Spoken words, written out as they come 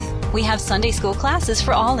We have Sunday school classes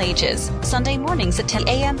for all ages, Sunday mornings at 10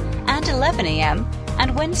 a.m. and 11 a.m.,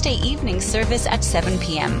 and Wednesday evening service at 7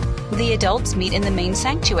 p.m. The adults meet in the main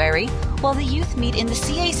sanctuary, while the youth meet in the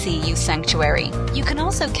CAC Youth Sanctuary. You can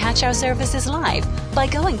also catch our services live by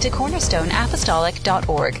going to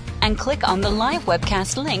cornerstoneapostolic.org and click on the live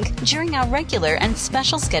webcast link during our regular and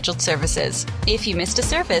special scheduled services. If you missed a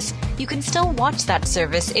service, you can still watch that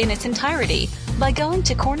service in its entirety by going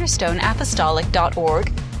to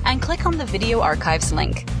cornerstoneapostolic.org and click on the video archives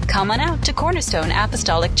link. Come on out to Cornerstone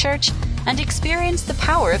Apostolic Church and experience the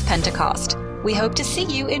power of Pentecost. We hope to see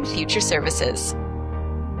you in future services.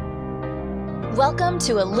 Welcome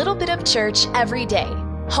to a little bit of church every day.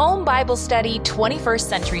 Home Bible Study 21st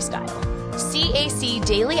Century Style. CAC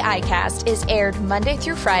Daily iCast is aired Monday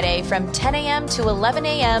through Friday from 10 a.m. to 11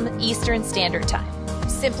 a.m. Eastern Standard Time.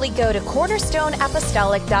 Simply go to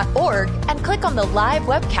cornerstoneapostolic.org and click on the live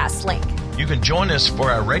webcast link. You can join us for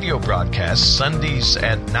our radio broadcast Sundays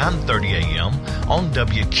at 9:30 a.m. on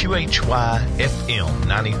WQHY FM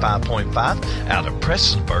 95.5 out of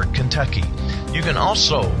Prestonsburg, Kentucky. You can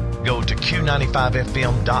also go to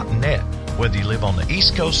Q95FM.net, whether you live on the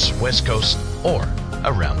East Coast, West Coast, or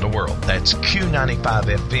around the world. That's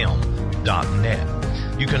Q95FM.net.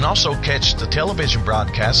 You can also catch the television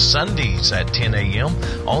broadcast Sundays at 10 a.m.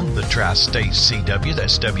 on the Tri-State CW,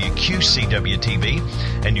 that's WQCW-TV,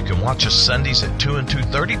 and you can watch us Sundays at 2 and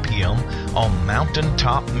 2:30 p.m. on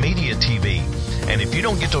Mountaintop Media TV. And if you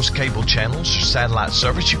don't get those cable channels or satellite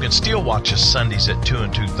service, you can still watch us Sundays at 2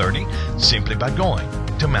 and 2:30 simply by going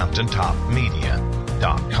to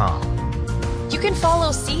mountaintopmedia.com. You can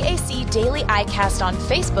follow CAC Daily iCast on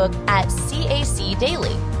Facebook at CAC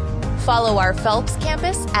Daily. Follow our Phelps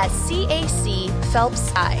campus at CAC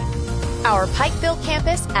Phelps I, our Pikeville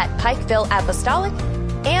campus at Pikeville Apostolic,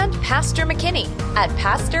 and Pastor McKinney at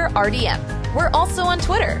Pastor RDM. We're also on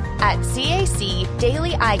Twitter at CAC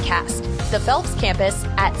Daily iCast, the Phelps campus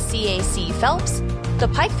at CAC Phelps, the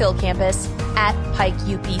Pikeville campus at Pike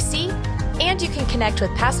UPC, and you can connect with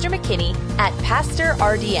Pastor McKinney at Pastor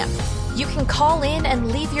RDM. You can call in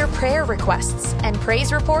and leave your prayer requests and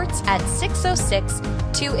praise reports at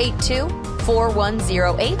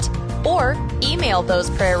 606-282-4108 or email those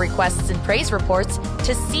prayer requests and praise reports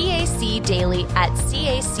to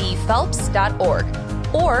cacdaily@cacphelps.org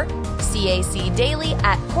or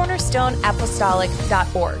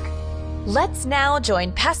cacdaily@cornerstoneapostolic.org. Let's now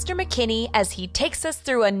join Pastor McKinney as he takes us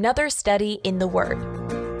through another study in the Word.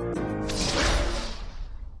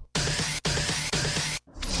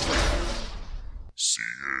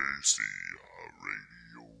 CAC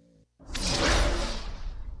Radio.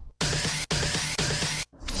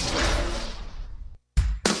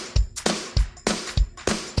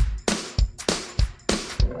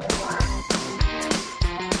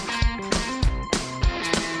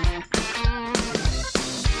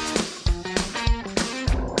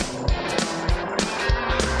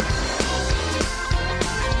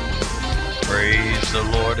 Praise the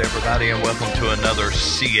Lord, everybody, and welcome to another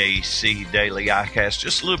CAC Daily iCast.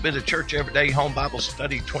 Just a little bit of church every day, home Bible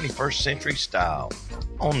study, 21st century style,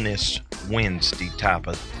 on this Wednesday type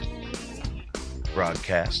of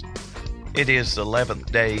broadcast. It is the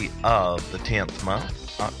 11th day of the 10th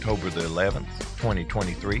month, October the 11th,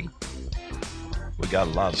 2023. We got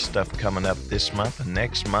a lot of stuff coming up this month and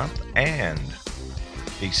next month and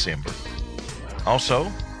December.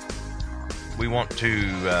 Also, we want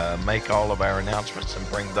to make all of our announcements and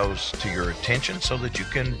bring those to your attention so that you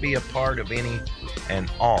can be a part of any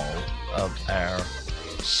and all of our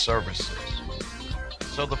services.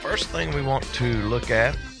 So the first thing we want to look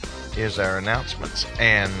at is our announcements,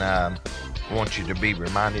 and I want you to be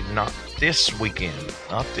reminded not this weekend,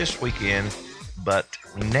 but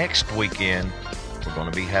next weekend, we're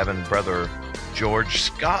going to be having Brother George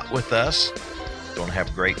Scott with us. Going to have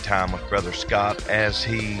a great time with Brother Scott as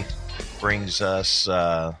he brings us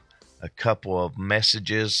a couple of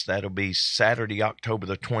messages. That'll be Saturday, October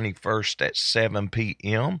the 21st at 7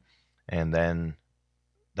 p.m. And then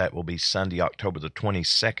that will be Sunday, October the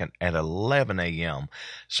 22nd at 11 a.m.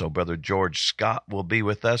 So Brother George Scott will be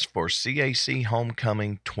with us for CAC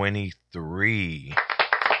Homecoming 23.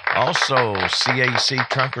 Also, CAC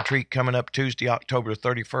Trunk or Treat coming up Tuesday, October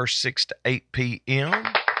 31st, 6 to 8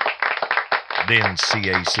 p.m. Then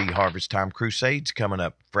CAC Harvest Time Crusades coming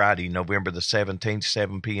up Friday, November the 17th,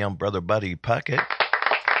 7 p.m., Brother Buddy Puckett.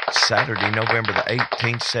 Saturday, November the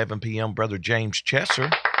 18th, 7 p.m., Brother James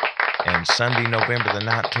Chesser. And Sunday, November the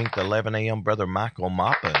 19th, 11 a.m., Brother Michael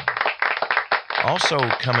Maupin. Also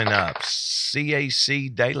coming up,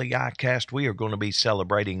 CAC Daily iCast, we are going to be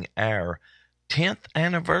celebrating our 10th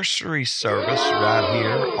anniversary service right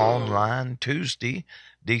here online Tuesday,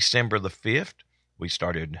 December the 5th. We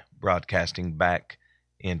started broadcasting back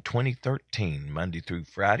in 2013, Monday through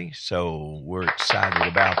Friday, so we're excited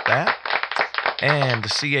about that. And the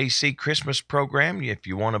CAC Christmas program, if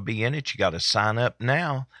you want to be in it, you got to sign up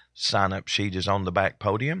now. Sign-up sheet is on the back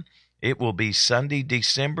podium. It will be Sunday,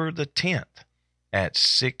 December the 10th at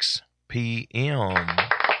 6 p.m.,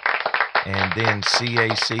 and then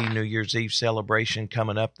CAC New Year's Eve celebration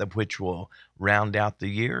coming up, which will round out the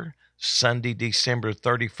year. Sunday, December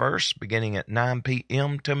 31st, beginning at 9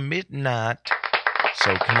 p.m. to midnight.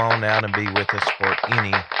 So come on out and be with us for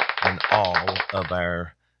any and all of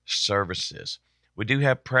our services. We do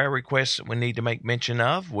have prayer requests that we need to make mention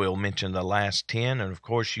of. We'll mention the last 10, and of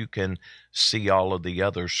course you can see all of the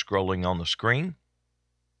others scrolling on the screen.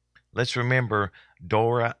 Let's remember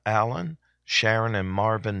Dora Allen, Sharon and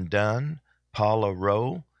Marvin Dunn, Paula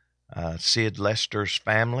Rowe, Sid Lester's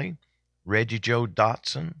family, Reggie Joe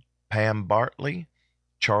Dotson, Pam Bartley,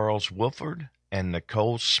 Charles Wolford, and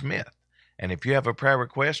Nicole Smith. And if you have a prayer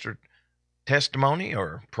request or testimony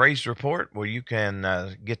or praise report, well, you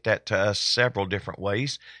can get that to us several different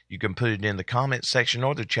ways. You can put it in the comment section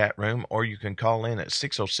or the chat room, or you can call in at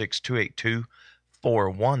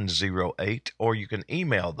 606-282-4108, or you can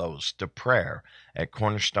email those to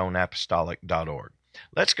prayer@cornerstoneapostolic.org.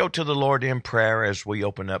 Let's go to the Lord in prayer as we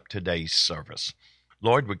open up today's service.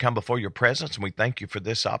 Lord, we come before your presence, and we thank you for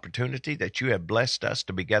this opportunity that you have blessed us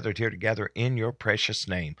to be gathered here together in your precious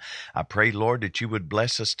name. I pray, Lord, that you would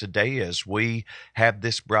bless us today as we have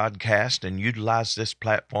this broadcast and utilize this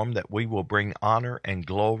platform, that we will bring honor and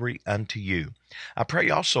glory unto you. I pray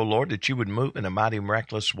also, Lord, that you would move in a mighty,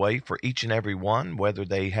 miraculous way for each and every one, whether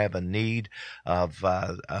they have a need of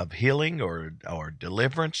healing or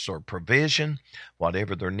deliverance or provision,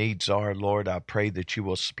 whatever their needs are, Lord. I pray that you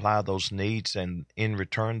will supply those needs, and in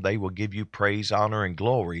return, they will give you praise, honor, and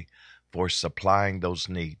glory for supplying those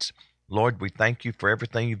needs. Lord, we thank you for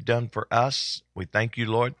everything you've done for us. We thank you,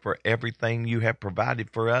 Lord, for everything you have provided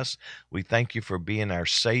for us. We thank you for being our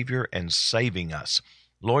Savior and saving us.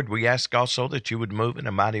 Lord, we ask also that you would move in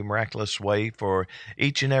a mighty, miraculous way for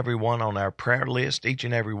each and every one on our prayer list, each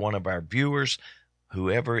and every one of our viewers,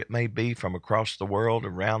 whoever it may be from across the world,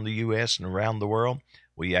 around the U.S. and around the world.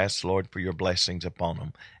 We ask, Lord, for your blessings upon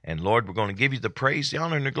them. And Lord, we're going to give you the praise, the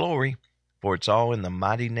honor, and the glory, for it's all in the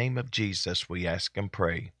mighty name of Jesus we ask and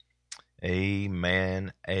pray.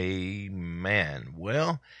 Amen, amen.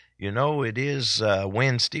 Well, you know, it is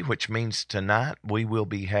Wednesday, which means tonight we will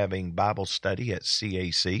be having Bible study at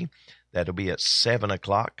CAC. That'll be at 7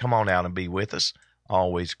 o'clock. Come on out and be with us.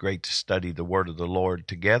 Always great to study the Word of the Lord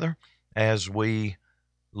together as we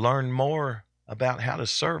learn more about how to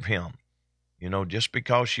serve Him. You know, just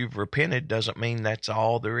because you've repented doesn't mean that's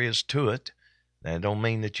all there is to it. That don't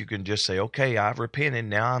mean that you can just say, okay, I've repented,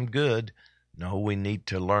 now I'm good. No, we need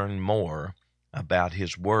to learn more about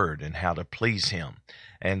His Word and how to please Him.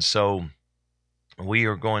 And so we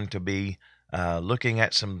are going to be looking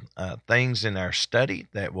at some things in our study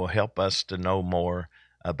that will help us to know more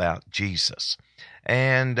about Jesus.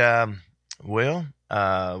 And,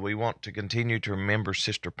 we want to continue to remember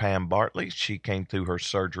Sister Pam Bartley. She came through her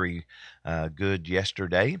surgery good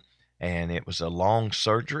yesterday, and it was a long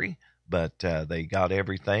surgery, but they got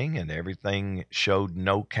everything, and everything showed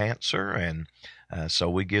no cancer. And so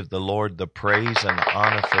we give the Lord the praise and the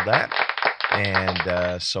honor for that.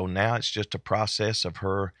 And so now it's just a process of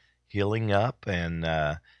her healing up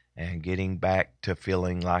and getting back to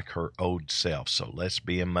feeling like her old self. So let's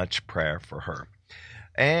be in much prayer for her.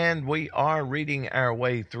 And we are reading our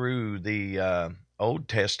way through the Old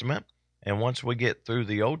Testament. And once we get through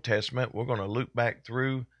the Old Testament, we're going to loop back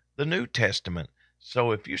through the New Testament.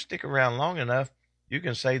 So if you stick around long enough, you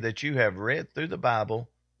can say that you have read through the Bible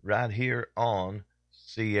right here on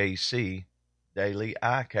CAC Daily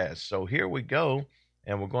iCast. So here we go,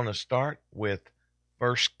 and we're going to start with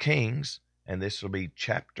 1 Kings, and this will be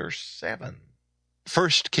chapter 7. 1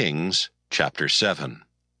 Kings, chapter 7.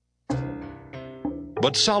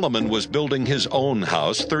 But Solomon was building his own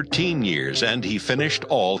house 13 years, and he finished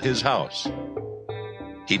all his house.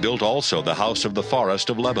 He built also the house of the forest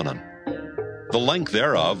of Lebanon. The length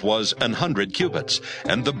thereof was 100 cubits,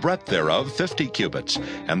 and the breadth thereof 50 cubits,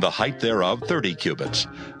 and the height thereof 30 cubits,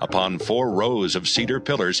 upon 4 rows of cedar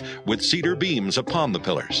pillars, with cedar beams upon the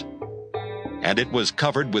pillars. And it was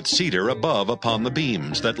covered with cedar above upon the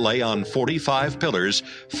beams, that lay on 45 pillars,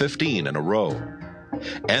 15 in a row.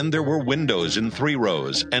 And there were windows in 3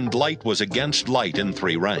 rows, and light was against light in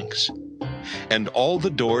 3 ranks. And all the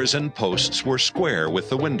doors and posts were square with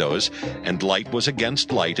the windows, and light was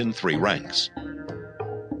against light in 3 ranks.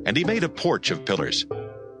 And he made a porch of pillars.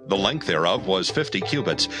 The length thereof was 50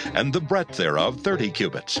 cubits, and the breadth thereof 30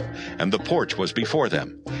 cubits. And the porch was before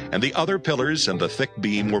them, and the other pillars and the thick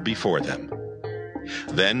beam were before them.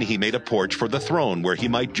 Then he made a porch for the throne where he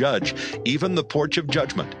might judge, even the porch of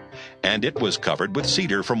judgment, and it was covered with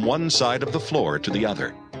cedar from one side of the floor to the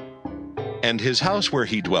other. And his house where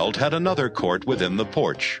he dwelt had another court within the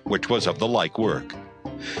porch, which was of the like work.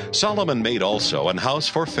 Solomon made also an house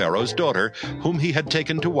for Pharaoh's daughter, whom he had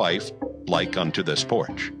taken to wife, like unto this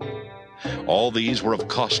porch. All these were of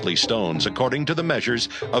costly stones, according to the measures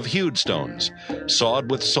of hewed stones,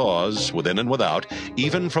 sawed with saws within and without,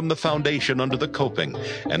 even from the foundation unto the coping,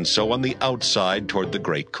 and so on the outside toward the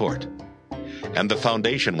great court. And the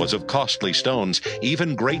foundation was of costly stones,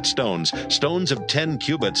 even great stones, stones of 10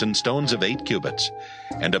 cubits and stones of 8 cubits.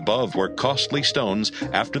 And above were costly stones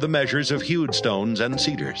after the measures of hewed stones and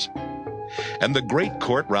cedars. And the great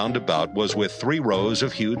court round about was with 3 rows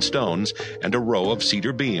of hewed stones, and a row of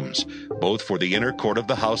cedar beams, both for the inner court of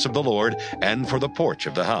the house of the Lord, and for the porch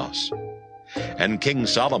of the house. And King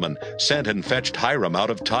Solomon sent and fetched Hiram out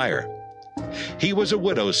of Tyre. He was a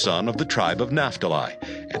widow's son of the tribe of Naphtali,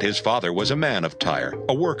 and his father was a man of Tyre,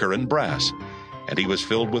 a worker in brass. And he was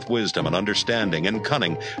filled with wisdom and understanding and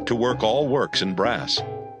cunning to work all works in brass.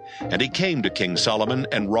 And he came to King Solomon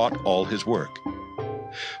and wrought all his work.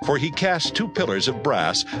 For he cast 2 pillars of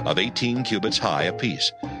brass of 18 cubits high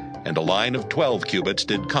apiece, and a line of 12 cubits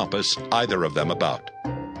did compass either of them about.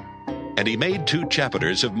 And he made 2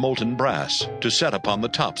 chapiters of molten brass to set upon the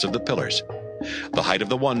tops of the pillars. The height of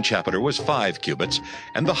the one chapiter was 5 cubits,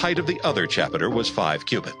 and the height of the other chapiter was 5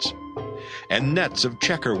 cubits. And nets of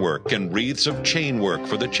checker work and wreaths of chain work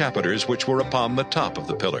for the chapiters which were upon the top of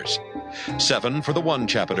the pillars, 7 for the one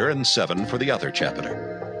chapiter and 7 for the other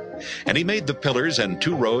chapiter. And he made the pillars and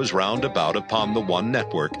 2 rows round about upon the one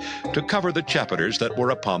network, to cover the chapiters that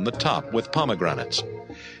were upon the top with pomegranates.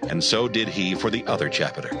 And so did he for the other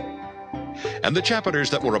chapiter. And the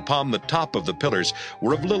chapiters that were upon the top of the pillars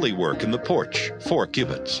were of lily work in the porch, 4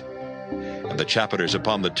 cubits. And the chapiters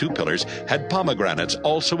upon the 2 pillars had pomegranates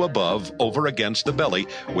also above over against the belly,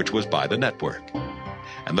 which was by the network.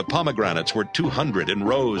 And the pomegranates were 200 in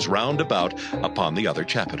rows round about upon the other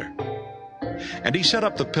chapiter. And he set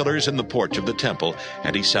up the pillars in the porch of the temple,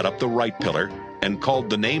 and he set up the right pillar, and called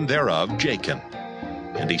the name thereof Jachin.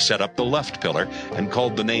 And he set up the left pillar, and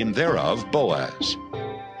called the name thereof Boaz.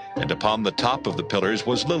 And upon the top of the pillars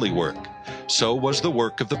was lily work. So was the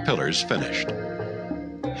work of the pillars finished.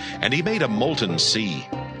 And he made a molten sea,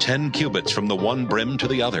 10 cubits from the one brim to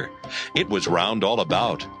the other. It was round all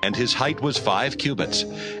about, and his height was 5 cubits,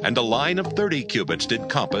 and a line of 30 cubits did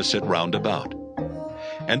compass it round about.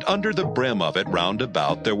 And under the brim of it round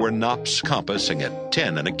about there were knops compassing it,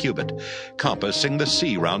 10 and a cubit, compassing the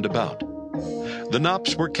sea round about. The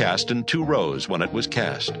knops were cast in 2 rows when it was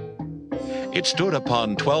cast. It stood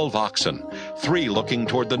upon 12 oxen, 3 looking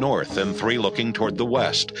toward the north, and 3 looking toward the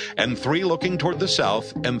west, and 3 looking toward the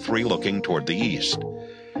south, and 3 looking toward the east.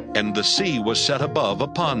 And the sea was set above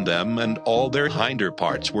upon them, and all their hinder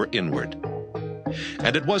parts were inward.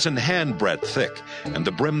 And it was an handbreadth thick, and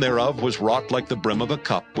the brim thereof was wrought like the brim of a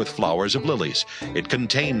cup with flowers of lilies. It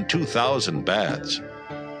contained 2,000 baths.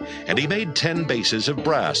 And he made 10 bases of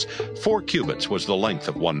brass. 4 cubits was the length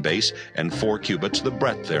of one base, and 4 cubits the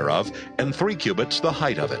breadth thereof, and 3 cubits the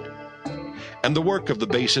height of it. And the work of the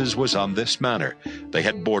bases was on this manner. They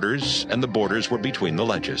had borders, and the borders were between the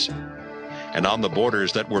ledges. And on the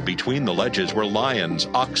borders that were between the ledges were lions,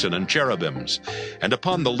 oxen, and cherubims. And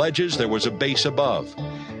upon the ledges there was a base above.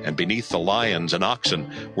 And beneath the lions and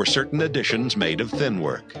oxen were certain additions made of thin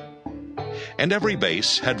work. And every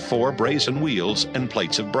base had 4 brazen wheels and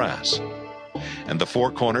plates of brass. And the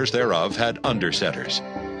 4 corners thereof had undersetters.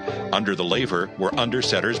 Under the laver were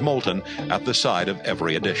undersetters molten at the side of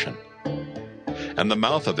every addition. And the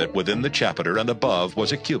mouth of it within the chapiter and above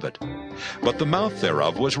was a cubit. But the mouth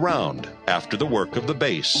thereof was round, after the work of the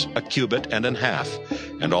base, a cubit and an half.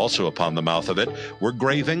 And also upon the mouth of it were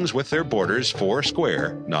gravings with their borders 4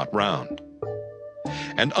 square, not round.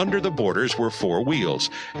 And under the borders were 4 wheels,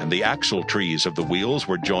 and the axle trees of the wheels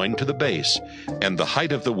were joined to the base, and the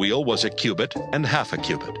height of the wheel was a cubit and half a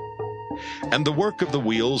cubit. And the work of the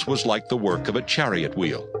wheels was like the work of a chariot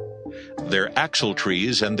wheel. Their axle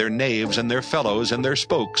trees and their naves and their felloes and their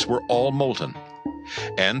spokes were all molten.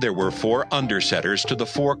 And there were 4 undersetters to the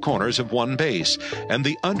 4 corners of one base, and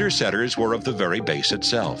the undersetters were of the very base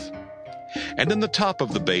itself. And in the top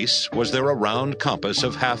of the base was there a round compass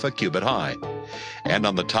of half a cubit high. And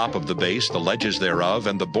on the top of the base the ledges thereof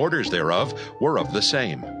and the borders thereof were of the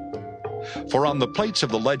same. For on the plates of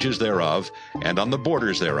the ledges thereof, and on the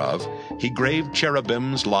borders thereof, he graved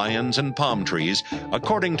cherubims, lions, and palm trees,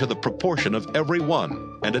 according to the proportion of every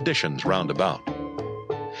one, and additions round about.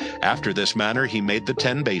 After this manner he made the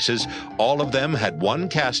 10 bases. All of them had one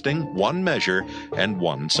casting, one measure, and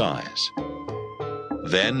one size.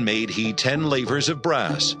 Then made he 10 lavers of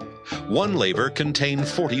brass. One laver contained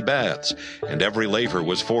 40 baths, and every laver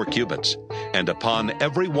was 4 cubits, and upon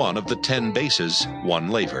every one of the 10 bases 1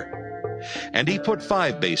 laver. And he put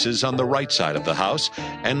 5 bases on the right side of the house,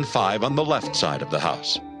 and 5 on the left side of the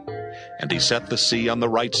house. And he set the sea on the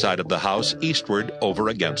right side of the house eastward over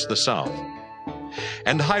against the south.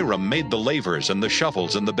 And Hiram made the lavers and the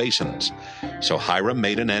shovels and the basins. So Hiram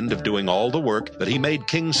made an end of doing all the work that he made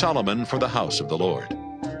King Solomon for the house of the Lord.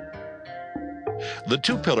 The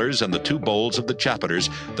 2 pillars and the 2 bowls of the chapiters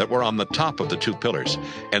that were on the top of the 2 pillars,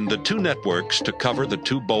 and the 2 networks to cover the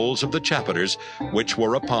 2 bowls of the chapiters which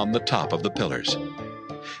were upon the top of the pillars.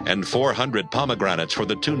 And 400 pomegranates for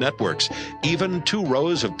the 2 networks, even 2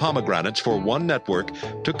 rows of pomegranates for 1 network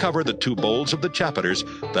to cover the 2 bowls of the chapiters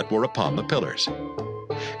that were upon the pillars.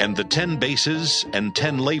 And the 10 bases and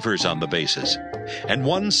 10 lavers on the bases, and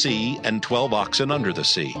 1 sea and 12 oxen under the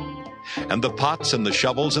sea. And the pots and the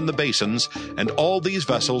shovels and the basins, and all these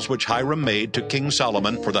vessels which Hiram made to King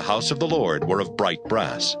Solomon for the house of the Lord were of bright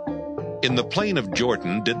brass. In the plain of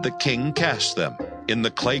Jordan did the king cast them, in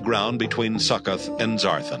the clay ground between Succoth and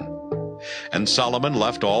Zarthan. And Solomon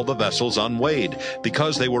left all the vessels unweighed,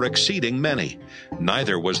 because they were exceeding many,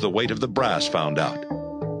 neither was the weight of the brass found out.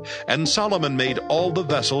 And Solomon made all the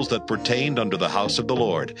vessels that pertained unto the house of the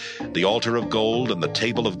Lord, the altar of gold and the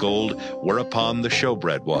table of gold whereupon the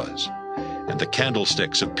showbread was, and the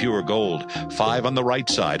candlesticks of pure gold, 5 on the right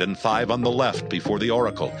side and 5 on the left before the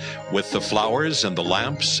oracle, with the flowers and the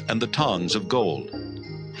lamps and the tongs of gold.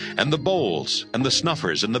 And the bowls, and the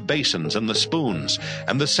snuffers, and the basins, and the spoons,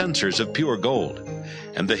 and the censers of pure gold,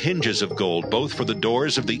 and the hinges of gold, both for the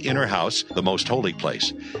doors of the inner house, the most holy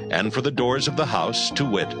place, and for the doors of the house, to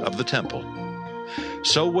wit, of the temple.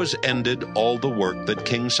 So was ended all the work that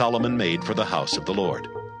King Solomon made for the house of the Lord.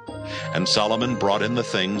 And Solomon brought in the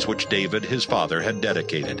things which David his father had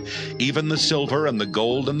dedicated, even the silver and the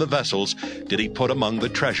gold and the vessels did he put among the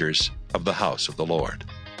treasures of the house of the Lord.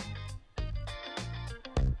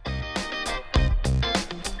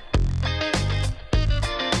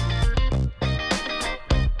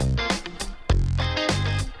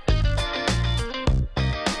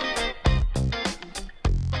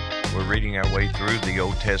 Reading our way through the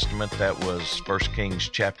Old Testament. That was 1 Kings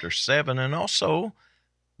chapter 7, and also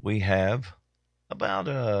we have about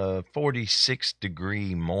a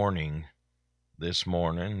 46-degree morning this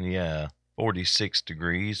morning. Yeah, 46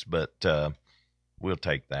 degrees, but we'll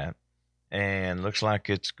take that. And looks like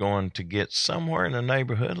it's going to get somewhere in the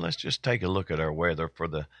neighborhood. Let's just take a look at our weather for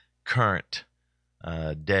the current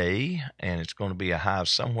day, and it's going to be a high of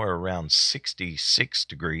somewhere around 66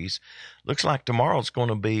 degrees. Looks like tomorrow's going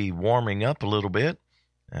to be warming up a little bit.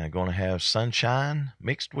 Going to have sunshine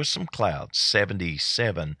mixed with some clouds,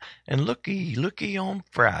 77. And looky on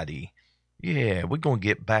Friday. Yeah, we're going to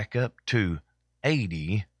get back up to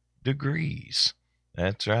 80 degrees.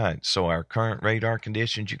 That's right. So our current radar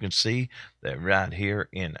conditions, you can see that right here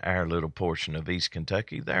in our little portion of East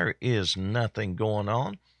Kentucky, there is nothing going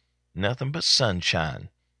on. Nothing but sunshine.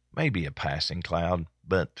 Maybe a passing cloud,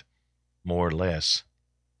 but more or less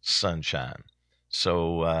sunshine.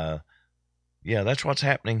 So, yeah, that's what's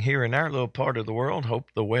happening here in our little part of the world.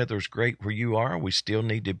 Hope the weather's great where you are. We still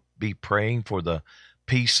need to be praying for the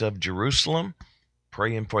peace of Jerusalem,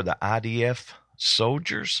 praying for the IDF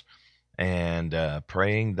soldiers, and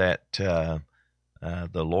praying that the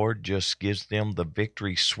Lord just gives them the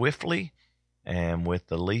victory swiftly and with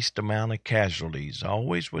the least amount of casualties.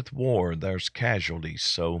 Always with war, there's casualties.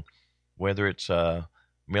 So whether it's a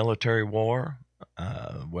military war,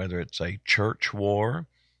 whether it's a church war,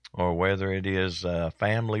 or whether it is a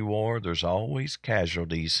family war, there's always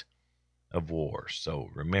casualties of war.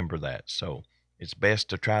 So remember that. So it's best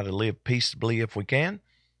to try to live peaceably if we can.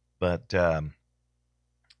 But, of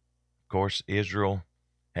course, Israel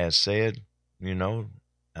has said,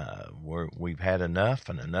 we've had enough,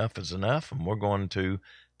 and enough is enough, and we're going to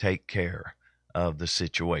take care of the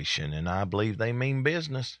situation. And I believe they mean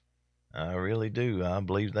business. I really do. I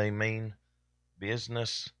believe they mean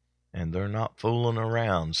business, and they're not fooling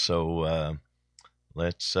around. So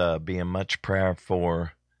let's be in much prayer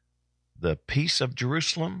for the peace of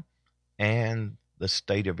Jerusalem and the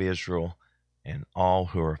state of Israel and all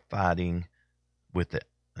who are fighting with it.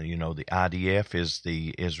 The IDF is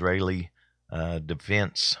the Israeli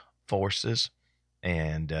Defense Forces,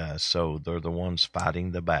 and so they're the ones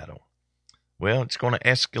fighting the battle. Well, it's going to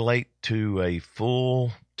escalate to a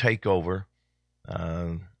full takeover.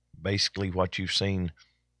 Basically, what you've seen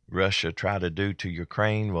Russia try to do to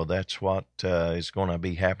Ukraine, well, that's what is going to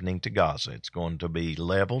be happening to Gaza. It's going to be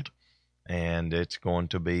leveled, and it's going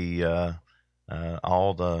to be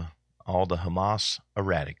all the Hamas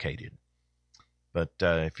eradicated. But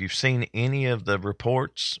if you've seen any of the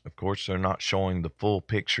reports, of course, they're not showing the full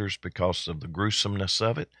pictures because of the gruesomeness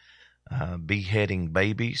of it. Beheading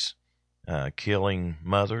babies, killing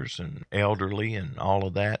mothers and elderly and all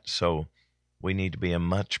of that. So we need to be in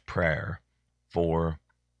much prayer for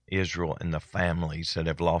Israel and the families that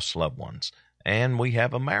have lost loved ones. And we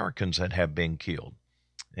have Americans that have been killed.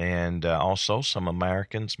 And also some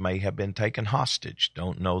Americans may have been taken hostage.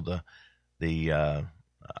 Don't know the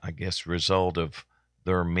I guess, result of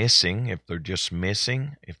their missing, if they're just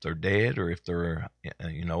missing, if they're dead, or if they're,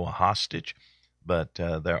 a hostage. But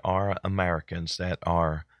there are Americans that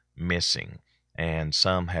are missing, and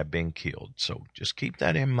some have been killed. So just keep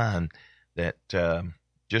that in mind, that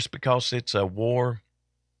just because it's a war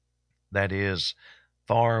that is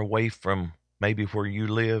far away from maybe where you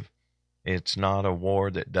live, it's not a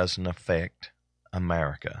war that doesn't affect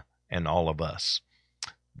America and all of us.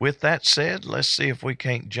 With that said, let's see if we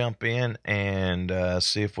can't jump in and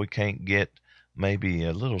see if we can't get maybe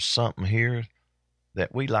a little something here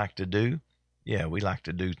that we like to do. Yeah, we like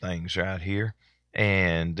to do things right here.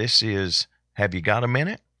 And this is, have you got a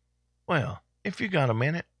minute? Well, if you got a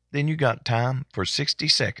minute, then you got time for 60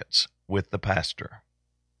 seconds with the pastor.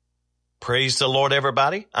 Praise the Lord,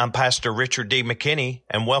 everybody. I'm Pastor Richard D. McKinney,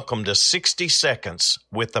 and welcome to 60 Seconds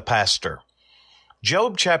with the Pastor.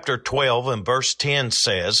 Job chapter 12 and verse 10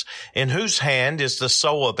 says, "In whose hand is the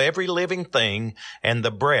soul of every living thing and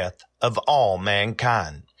the breath of all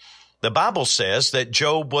mankind." The Bible says that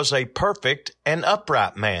Job was a perfect and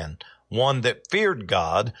upright man, one that feared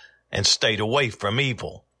God and stayed away from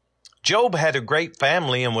evil. Job had a great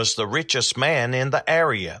family and was the richest man in the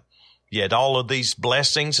area. Yet all of these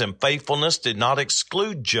blessings and faithfulness did not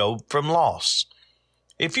exclude Job from loss.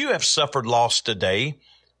 If you have suffered loss today,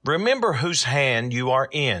 remember whose hand you are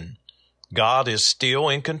in. God is still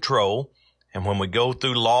in control, and when we go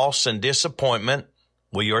through loss and disappointment,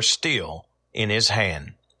 we are still in His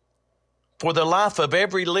hand. For the life of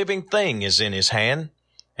every living thing is in His hand,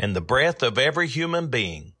 and the breath of every human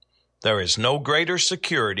being. There is no greater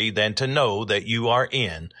security than to know that you are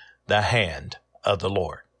in the hand of the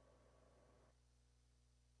Lord.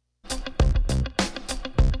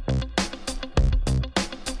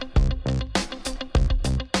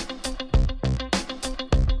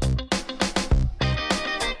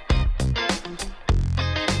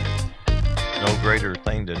 No greater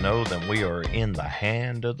thing to know than we are in the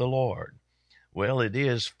hand of the Lord. Well, it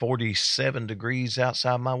is 47 degrees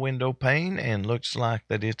outside my window pane, and looks like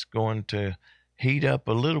that it's going to heat up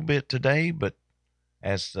a little bit today, but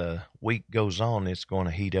as the week goes on, it's going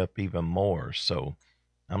to heat up even more. So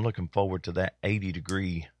I'm looking forward to that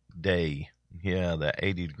 80-degree day. Yeah, that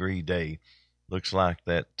 80-degree day. Looks like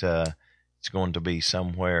that it's going to be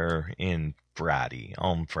somewhere on Friday,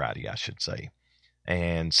 I should say.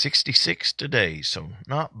 And 66 today, so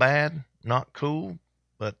not bad, not cool,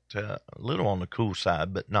 but a little on the cool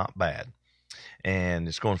side, but not bad. And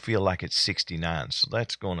it's going to feel like it's 69, so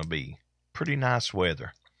that's going to be pretty nice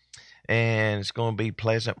weather. And it's going to be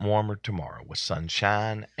pleasant, warmer tomorrow with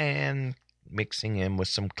sunshine and mixing in with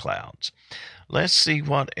some clouds. Let's see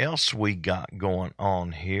what else we got going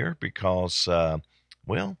on here, because,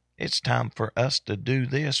 it's time for us to do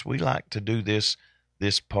this. We like to do this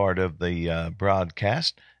part of the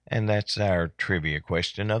broadcast, and that's our trivia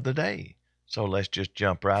question of the day. So let's just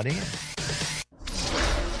jump right in. CAC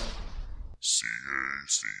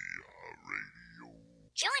Radio.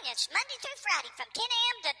 Join us Monday through Friday from 10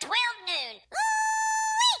 a.m. to 12 noon.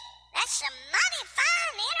 Woo-wee! That's some mighty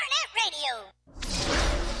fine internet radio.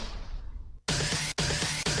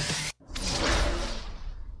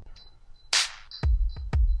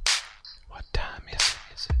 What time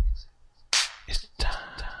is it? It's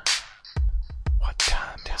time. What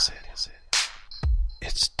time is it?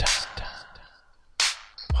 It's time.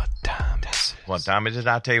 What time is it? What time is it?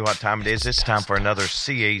 I'll tell you what time it is. It's time for another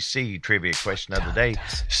CAC Trivia Question of the Day.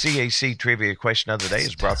 CAC Trivia Question of the Day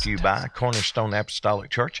is brought to you by Cornerstone Apostolic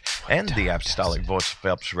Church and the Apostolic Voice of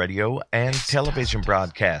Phelps Radio and Television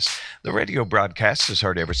Broadcast. The radio broadcast is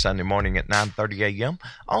heard every Sunday morning at 9:30 a.m.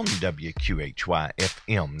 on WQHY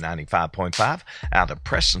FM 95.5 out of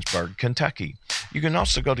Prestonsburg, Kentucky. You can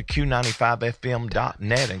also go to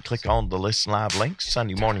Q95FM.net and click on the Listen Live link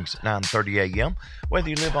Sunday mornings at 9:30 a.m., whether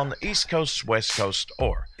you live on the East Coast, West Coast,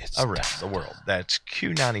 or around the world. That's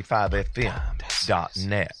Q95FM.net.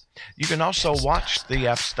 apostolic.net. You can also watch the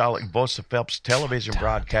Apostolic Voice of Phelps television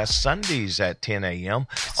broadcast Sundays at 10 a.m.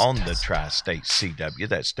 on the Tri-State CW.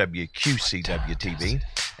 That's WQCW TV.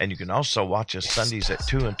 And you can also watch us Sundays at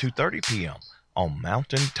 2 and 2:30 p.m. on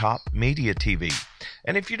Mountaintop Media TV.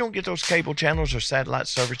 And if you don't get those cable channels or satellite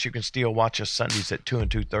service, you can still watch us Sundays at 2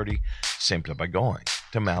 and 2:30 simply by going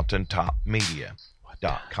to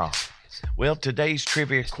mountaintopmedia.com. Well, today's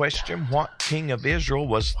trivia question, what king of Israel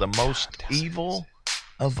was the most evil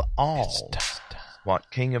of all?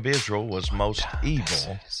 What king of Israel was most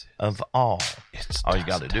evil of all? All you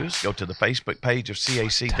got to do is go to the Facebook page of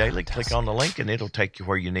CAC Daily, click on the link, and it'll take you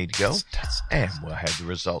where you need to go. And we'll have the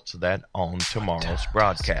results of that on tomorrow's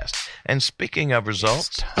broadcast. And speaking of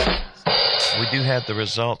results, we do have the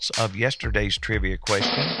results of yesterday's trivia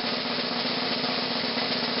question.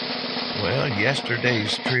 Well,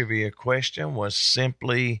 yesterday's trivia question was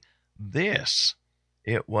simply this.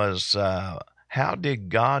 It was, how did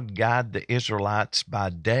God guide the Israelites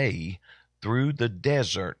by day through the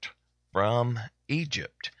desert from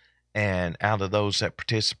Egypt? And out of those that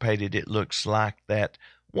participated, it looks like that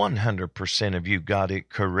 100% of you got it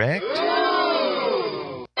correct.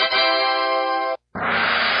 You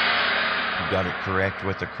got it correct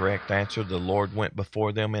with the correct answer. The Lord went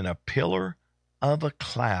before them in a pillar of a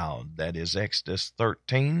cloud. That is Exodus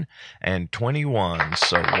 13 and 21.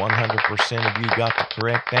 So 100% of you got the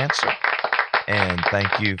correct answer. And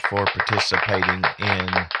thank you for participating in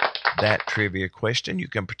that trivia question. You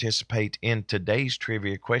can participate in today's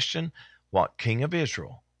trivia question. What king of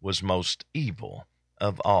Israel was most evil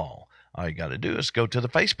of all? All you got to do is go to the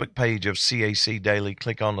Facebook page of CAC Daily,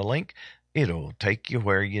 click on the link. It'll take you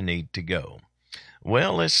where you need to go.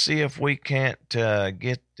 Well, let's see if we can't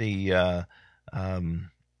get the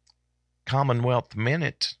Commonwealth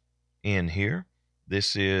Minute in here.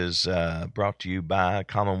 This is brought to you by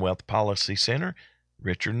Commonwealth Policy Center.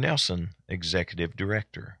 Richard Nelson, Executive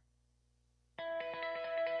Director.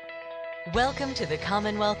 Welcome to the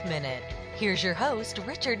Commonwealth Minute. Here's your host,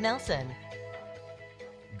 Richard Nelson.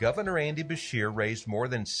 Governor Andy Beshear raised more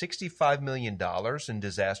than $65 million in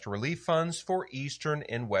disaster relief funds for eastern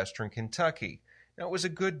and western Kentucky. Now, it was a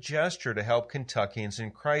good gesture to help Kentuckians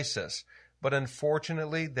in crisis, but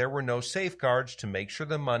unfortunately, there were no safeguards to make sure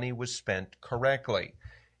the money was spent correctly.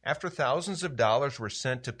 After thousands of dollars were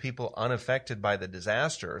sent to people unaffected by the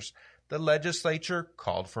disasters, the legislature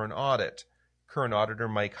called for an audit. Current Auditor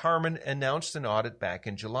Mike Harmon announced an audit back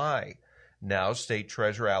in July. Now, State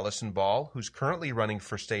Treasurer Allison Ball, who's currently running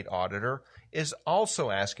for State Auditor, is also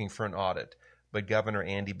asking for an audit, but Governor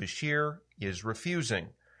Andy Beshear is refusing.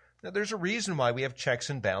 Now, there's a reason why we have checks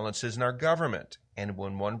and balances in our government, and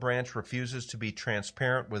when one branch refuses to be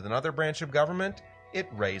transparent with another branch of government, it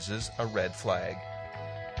raises a red flag.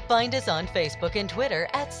 Find us on Facebook and Twitter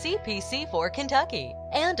at CPC4Kentucky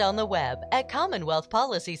and on the web at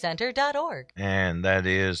CommonwealthPolicyCenter.org. And that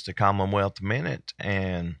is the Commonwealth Minute.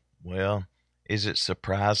 And, well, is it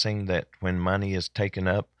surprising that when money is taken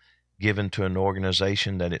up, given to an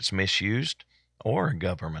organization, that it's misused, or a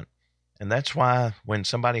government? And that's why when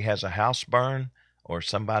somebody has a house burn or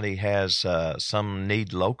somebody has some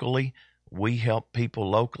need locally, we help people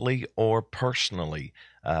locally or personally.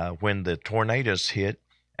 When the tornadoes hit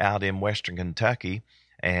out in western Kentucky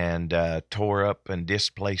and tore up and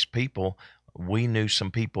displaced people, we knew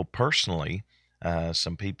some people personally,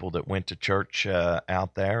 some people that went to church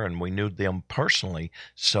out there, and we knew them personally.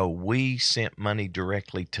 So we sent money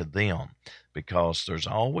directly to them, because there's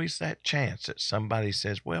always that chance that somebody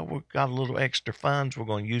says, well, we've got a little extra funds, we're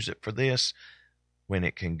going to use it for this, when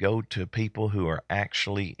it can go to people who are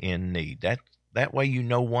actually in need. That way you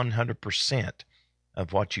know 100%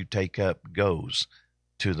 of what you take up goes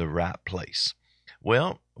to the right place.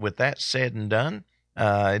 Well, with that said and done,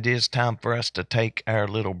 it is time for us to take our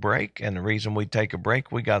little break. And the reason we take a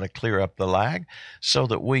break, we got to clear up the lag so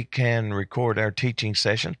that we can record our teaching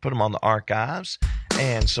sessions, put them on the archives.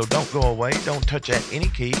 And so don't go away. Don't touch that any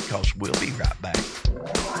key, because we'll be right back.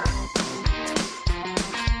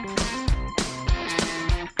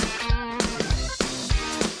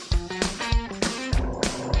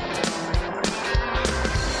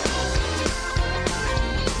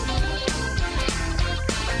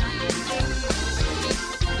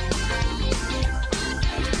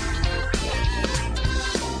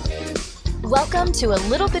 Welcome to A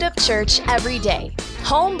Little Bit of Church Every Day,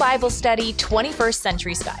 Home Bible Study 21st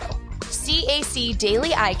Century Style. CAC Daily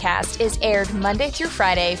iCast is aired Monday through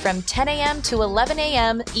Friday from 10 a.m. to 11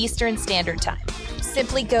 a.m. Eastern Standard Time.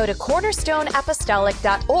 Simply go to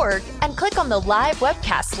cornerstoneapostolic.org and click on the live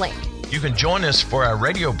webcast link. You can join us for our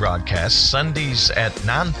radio broadcast Sundays at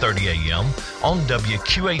 9:30 a.m. on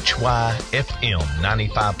WQHY FM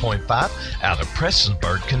 95.5 out of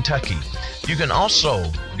Prestonsburg, Kentucky. You can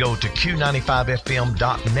also go to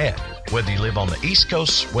Q95FM.net, whether you live on the East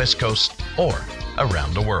Coast, West Coast, or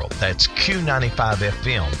around the world. That's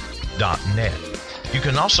Q95FM.net. You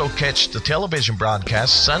can also catch the television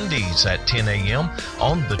broadcast Sundays at 10 a.m.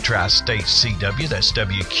 on the Tri-State CW, that's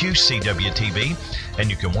WQCW-TV, and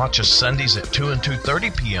you can watch us Sundays at 2 and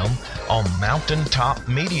 2:30 p.m. on Mountaintop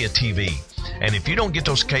Media TV. And if you don't get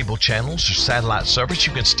those cable channels or satellite service,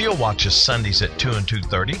 you can still watch us Sundays at 2 and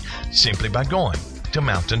 2:30 simply by going to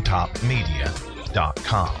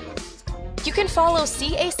mountaintopmedia.com. You can follow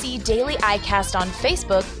CAC Daily iCast on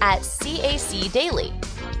Facebook at CAC Daily.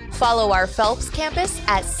 Follow our Phelps campus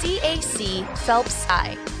at CAC Phelps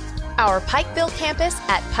I, our Pikeville campus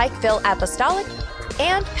at Pikeville Apostolic,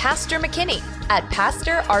 and Pastor McKinney at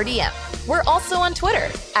Pastor RDM. We're also on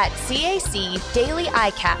Twitter at CAC Daily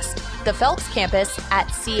iCast, the Phelps campus at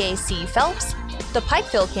CAC Phelps, the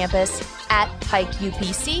Pikeville campus at Pike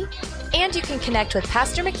UPC, and you can connect with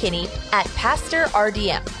Pastor McKinney at Pastor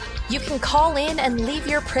RDM. You can call in and leave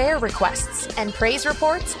your prayer requests and praise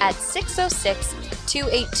reports at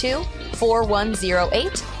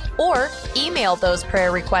 606-282-4108 or email those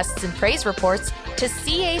prayer requests and praise reports to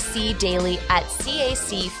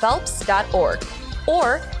cacdaily@cacphelps.org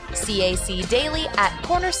or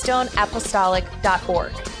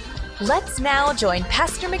cacdaily@cornerstoneapostolic.org. Let's now join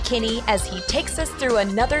Pastor McKinney as he takes us through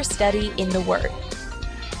another study in the Word.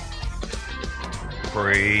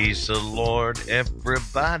 Praise the Lord,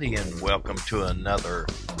 everybody, and welcome to another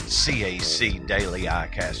CAC Daily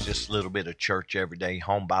iCast. Just a little bit of church every day,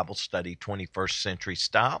 home Bible study, 21st century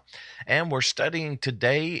style. And we're studying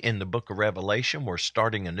today in the book of Revelation. We're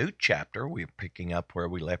starting a new chapter. We're picking up where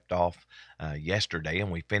we left off yesterday,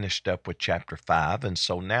 and we finished up with chapter 5. And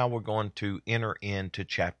so now we're going to enter into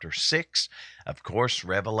chapter 6. Of course,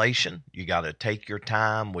 Revelation, you got to take your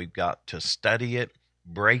time. We've got to study it,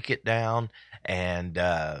 break it down, and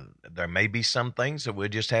there may be some things that we'll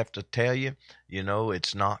just have to tell you,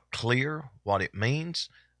 it's not clear what it means,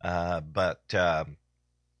 but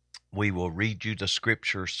we will read you the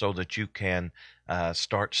scripture so that you can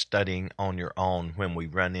start studying on your own when we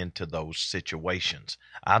run into those situations.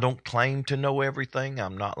 I don't claim to know everything.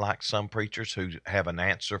 I'm not like some preachers who have an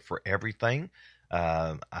answer for everything.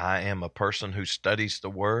 I am a person who studies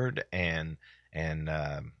the Word and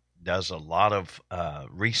does a lot of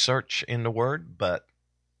research in the Word, but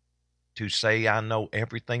to say I know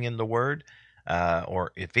everything in the Word,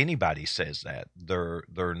 or if anybody says that,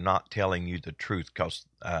 they're not telling you the truth, because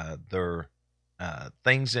there are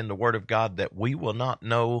things in the Word of God that we will not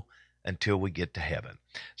know until we get to heaven.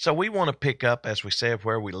 So we want to pick up, as we said,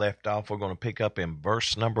 where we left off. We're going to pick up in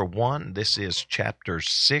verse number 1. This is chapter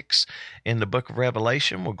 6 in the book of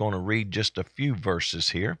Revelation. We're going to read just a few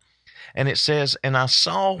verses here. And it says, "And I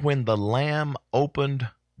saw when the Lamb opened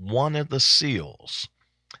one of the seals,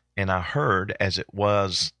 and I heard, as it were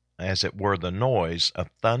the noise of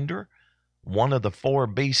thunder, one of the four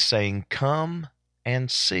beasts saying, Come and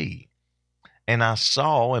see. And I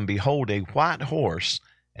saw, and behold, a white horse,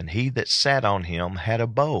 and he that sat on him had a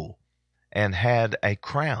bow, and had a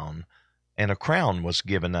crown, and a crown was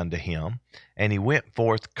given unto him, and he went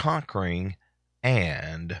forth conquering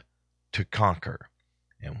and to conquer.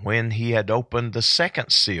 And when he had opened the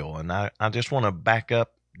second seal," and I just want to back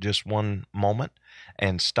up just one moment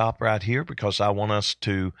and stop right here, because I want us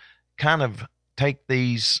to kind of take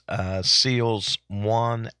these seals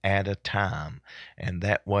one at a time. And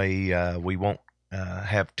that way we won't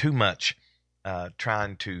have too much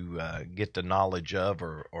trying to get the knowledge of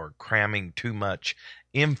or cramming too much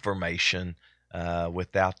information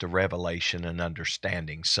without the revelation and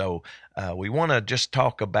understanding. So we want to just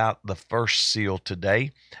talk about the first seal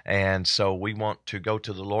today. And so we want to go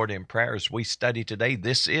to the Lord in prayer as we study today.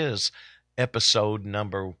 This is episode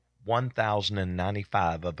number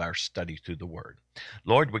 1095 of our study through the Word.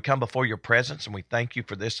 Lord, we come before your presence, and we thank you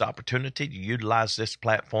for this opportunity to utilize this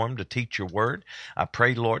platform to teach your word. I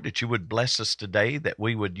pray, Lord, that you would bless us today, that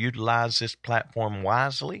we would utilize this platform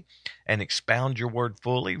wisely and expound your word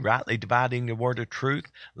fully, rightly dividing the word of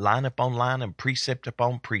truth, line upon line and precept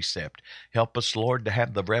upon precept. Help us, Lord, to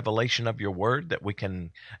have the revelation of your word, that we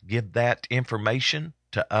can give that information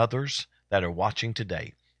to others that are watching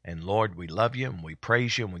today. And Lord, we love you and we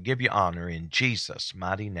praise you and we give you honor in Jesus'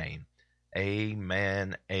 mighty name.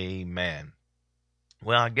 Amen, amen.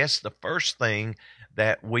 Well, I guess the first thing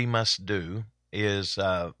that we must do is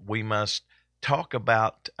we must talk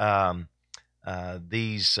about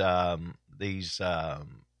these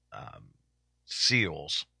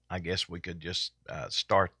seals. I guess we could just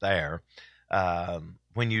start there.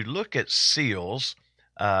 When you look at seals,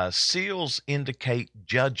 seals indicate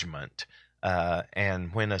judgment.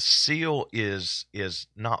 And when a seal is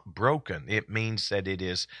not broken, it means that it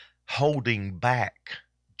is holding back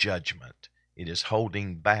judgment. It is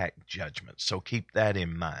holding back judgment. So keep that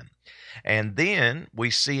in mind. And then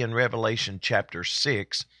we see in Revelation chapter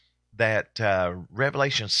 6 that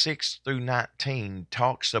Revelation 6 through 19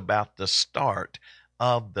 talks about the start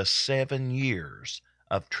of the 7 years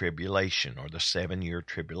of tribulation, or the 7-year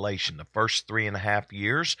tribulation. The first 3.5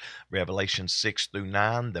 years, Revelation 6 through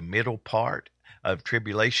 9, the middle part of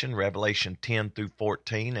tribulation, Revelation 10 through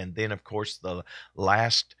 14, and then, of course, the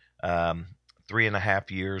last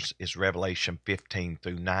 3.5 years is Revelation 15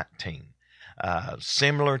 through 19.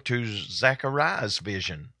 Similar to Zechariah's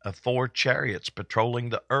vision of 4 chariots patrolling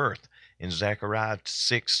the earth in Zechariah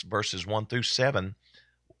 6, verses 1 through 7,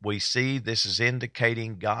 we see this is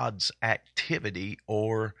indicating God's activity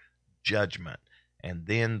or judgment. And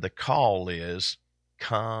then the call is,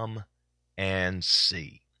 come and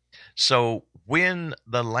see. So when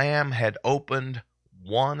the Lamb had opened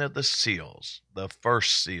one of the seals, the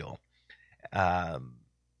first seal,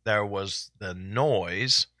 there was the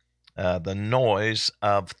noise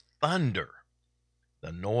of thunder.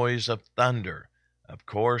 The noise of thunder. Of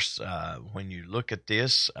course, when you look at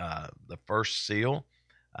this, the first seal,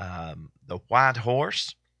 the white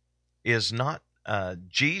horse is not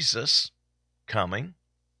Jesus coming.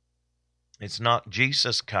 It's not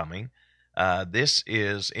Jesus coming. This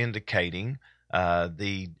is indicating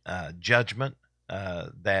the judgment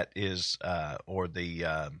that is, or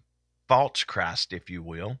the false Christ, if you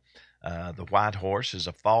will. The white horse is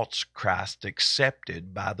a false Christ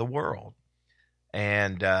accepted by the world.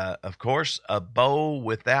 And, of course, a bow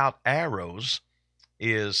without arrows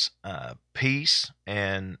is peace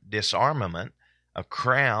and disarmament. A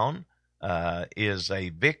crown is a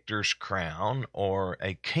victor's crown or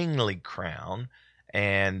a kingly crown.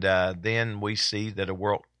 And then we see that a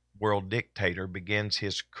world dictator begins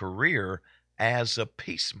his career as a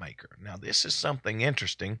peacemaker. Now, this is something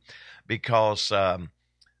interesting because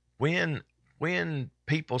when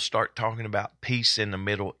people start talking about peace in the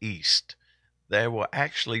Middle East, there will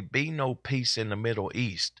actually be no peace in the Middle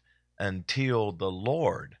East until the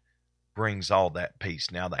Lord brings all that peace.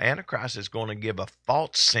 Now, the Antichrist is going to give a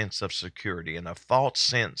false sense of security and a false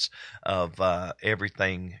sense of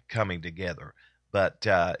everything coming together. But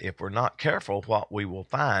if we're not careful, what we will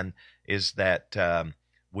find is that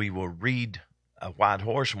we will read a white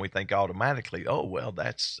horse and we think automatically, oh, well,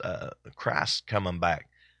 that's Christ coming back.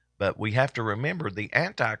 But we have to remember the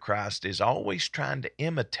Antichrist is always trying to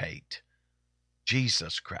imitate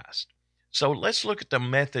Jesus Christ. So let's look at the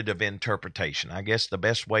method of interpretation. I guess the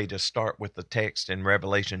best way to start with the text in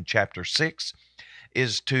Revelation chapter 6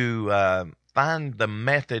 is to find the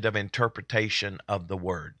method of interpretation of the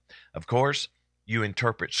Word. Of course, you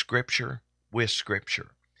interpret Scripture with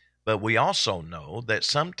Scripture. But we also know that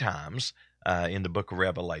sometimes in the book of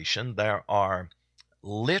Revelation there are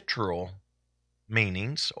literal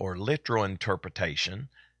meanings or literal interpretation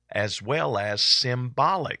as well as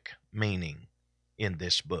symbolic meaning in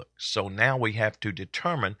this book. So now we have to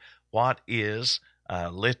determine what is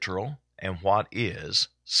literal and what is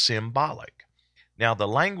symbolic. Now, the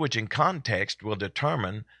language and context will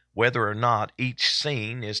determine whether or not each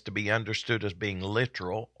scene is to be understood as being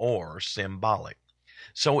literal or symbolic.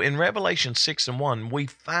 So in Revelation 6 and 1, we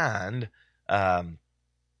find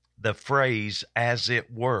the phrase, as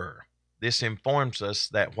it were. This informs us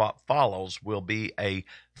that what follows will be a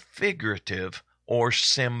figurative or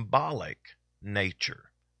symbolic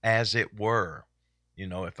nature, as it were. You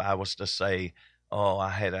know, if I was to say, oh, I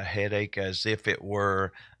had a headache, as if it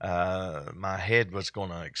were my head was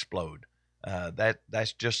going to explode.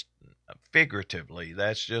 That's just figuratively.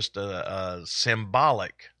 That's just a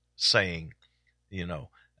symbolic saying, you know,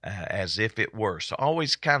 as if it were. So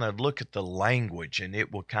always kind of look at the language, and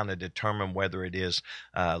it will kind of determine whether it is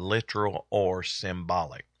literal or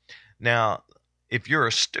symbolic. Now, if you're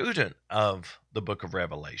a student of the book of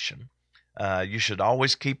Revelation, you should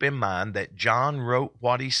always keep in mind that John wrote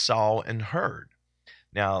what he saw and heard.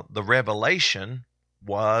 Now, the revelation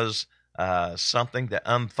was something that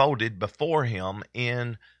unfolded before him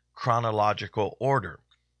in chronological order.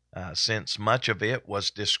 Since much of it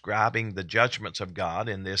was describing the judgments of God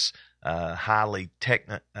in this highly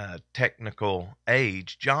technical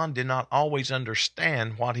age, John did not always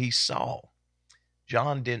understand what he saw.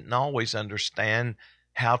 John didn't always understand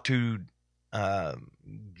how to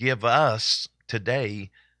give us today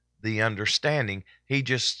the understanding. He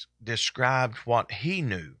just described what he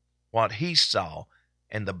knew, what he saw,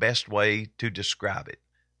 and the best way to describe it.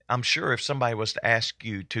 I'm sure if somebody was to ask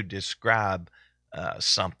you to describe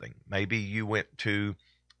something, maybe you went to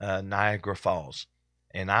Niagara Falls,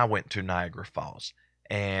 and I went to Niagara Falls,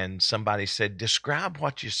 and somebody said, describe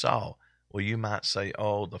what you saw. Well, you might say,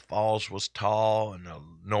 oh, the falls was tall and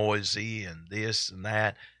noisy and this and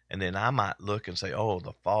that. And then I might look and say, oh,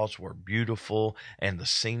 the falls were beautiful and the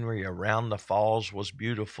scenery around the falls was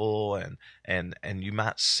beautiful. And you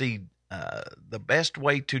might see the best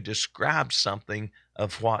way to describe something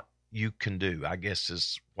of what you can do, I guess,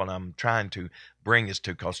 is what I'm trying to bring us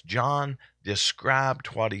to, because John described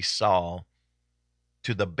what he saw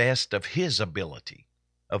to the best of his ability,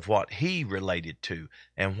 of what he related to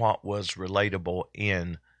and what was relatable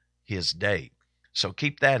in his day. So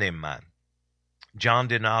keep that in mind. John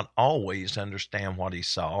did not always understand what he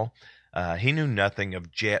saw. He knew nothing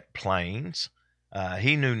of jet planes.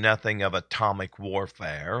 He knew nothing of atomic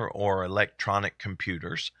warfare or electronic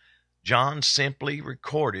computers. John simply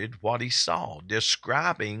recorded what he saw,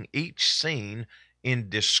 describing each scene in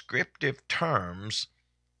descriptive terms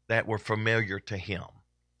that were familiar to him.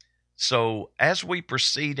 So as we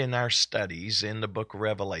proceed in our studies in the book of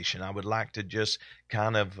Revelation, I would like to just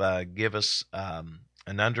kind of give us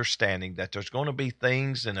an understanding that there's going to be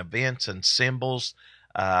things and events and symbols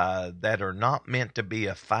that are not meant to be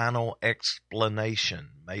a final explanation.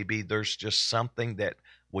 Maybe there's just something that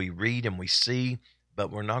we read and we see, but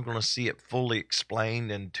we're not going to see it fully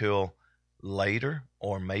explained until later,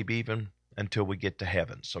 or maybe even until we get to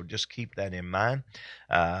heaven. So just keep that in mind.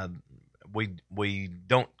 We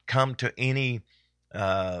don't come to any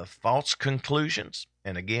false conclusions.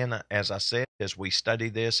 And again, as I said, as we study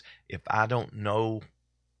this, if I don't know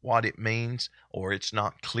what it means, or it's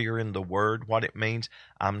not clear in the word what it means,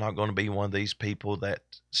 I'm not going to be one of these people that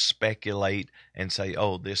speculate and say,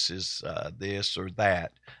 oh, this is this or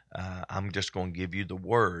that. I'm just going to give you the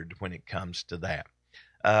word when it comes to that.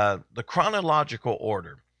 The chronological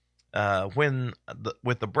order.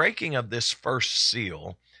 With the breaking of this first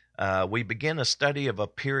seal, we begin a study of a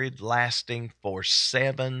period lasting for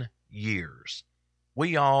 7 years.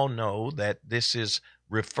 We all know that this is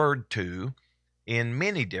referred to in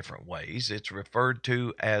many different ways. It's referred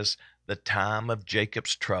to as the time of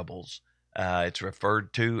Jacob's troubles. It's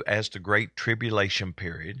referred to as the Great Tribulation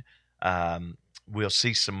period. We'll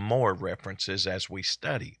see some more references as we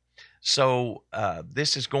study. So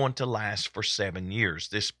this is going to last for 7 years.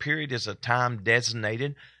 This period is a time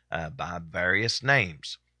designated by various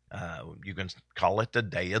names. You can call it the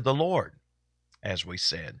day of the Lord, as we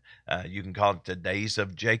said. You can call it the days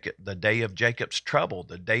of Jacob, the day of Jacob's trouble,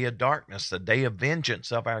 the day of darkness, the day of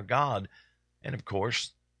vengeance of our God, and of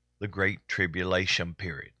course, the Great Tribulation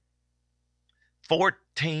period.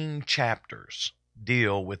 14 chapters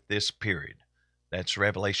deal with this period. That's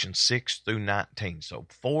Revelation 6 through 19. So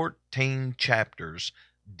 14 chapters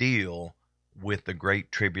deal with the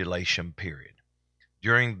Great Tribulation period.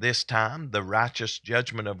 During this time, the righteous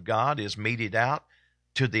judgment of God is meted out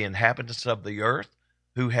to the inhabitants of the earth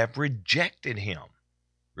who have rejected him.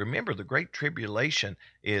 Remember, the Great Tribulation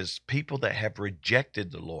is people that have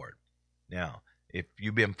rejected the Lord. Now, if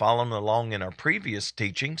you've been following along in our previous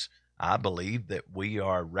teachings, I believe that we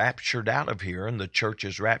are raptured out of here, and the church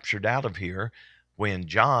is raptured out of here when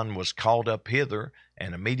John was called up hither,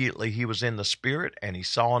 and immediately he was in the Spirit, and he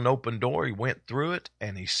saw an open door. He went through it,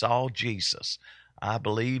 and he saw Jesus. I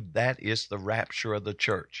believe that is the rapture of the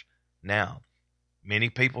church. Now, many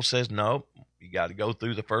people says, no, you got to go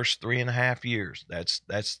through the first 3.5 years. That's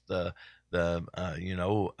the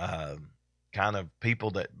kind of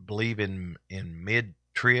people that believe in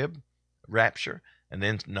mid-trib rapture. And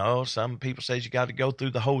then, no, some people says you got to go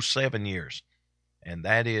through the whole 7 years. And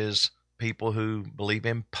that is people who believe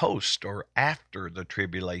in post or after the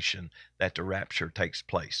tribulation that the rapture takes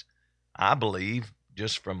place. I believe,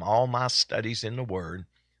 just from all my studies in the Word,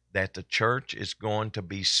 that the church is going to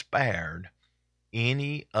be spared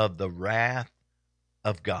any of the wrath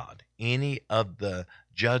of God, any of the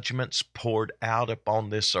judgments poured out upon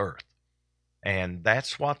this earth. And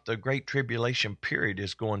that's what the Great Tribulation period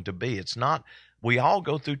is going to be. It's not, we all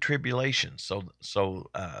go through tribulation. So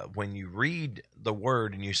when you read the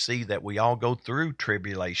Word and you see that we all go through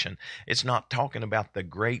tribulation, it's not talking about the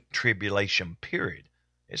Great Tribulation period.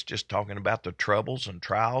 It's just talking about the troubles and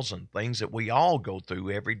trials and things that we all go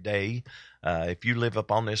through every day. If you live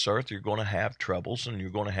upon this earth, you're going to have troubles and you're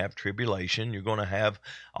going to have tribulation. You're going to have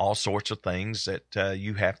all sorts of things that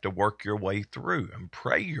you have to work your way through and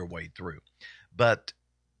pray your way through. But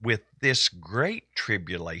with this Great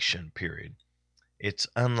Tribulation period, it's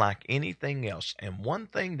unlike anything else. And one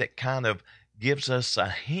thing that kind of gives us a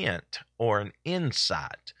hint or an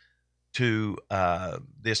insight to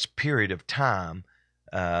this period of time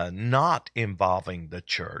not involving the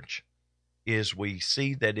church is we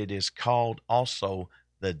see that it is called also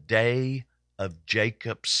the day of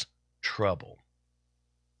Jacob's trouble.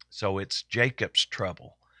 So it's Jacob's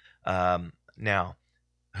trouble. Now,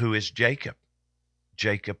 who is Jacob?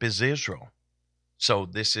 Jacob is Israel. So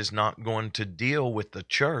this is not going to deal with the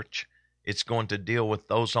church. It's going to deal with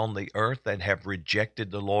those on the earth that have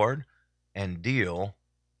rejected the Lord and deal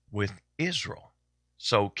with Israel.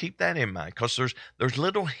 So keep that in mind, because there's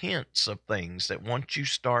little hints of things that once you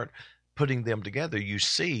start putting them together, you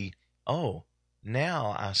see, oh,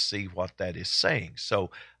 now I see what that is saying. So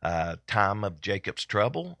time of Jacob's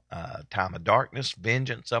trouble, time of darkness,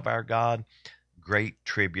 vengeance of our God, great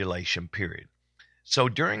tribulation period. So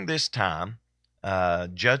during this time,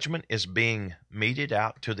 judgment is being meted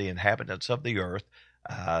out to the inhabitants of the earth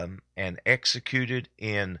and executed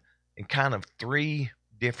in kind of three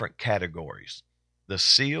different categories: the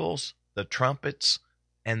seals, the trumpets,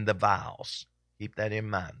 and the vials. Keep that in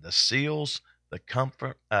mind. The seals, the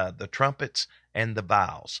trumpets, and the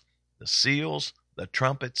vials. The seals, the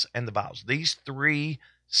trumpets, and the vials. These three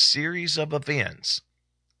series of events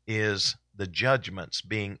is the judgments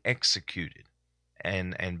being executed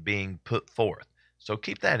and being put forth. So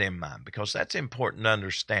keep that in mind, because that's important to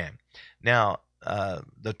understand. Now,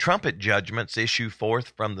 the trumpet judgments issue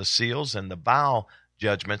forth from the seals, and the vial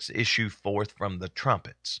judgments issue forth from the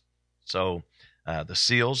trumpets. So the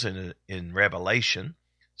seals in Revelation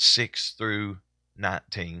 6 through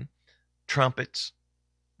 19, trumpets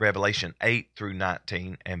Revelation 8 through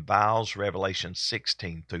 19, and vials Revelation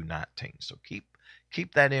 16 through 19. So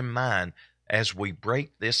keep that in mind as we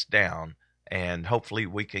break this down, and hopefully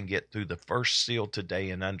we can get through the first seal today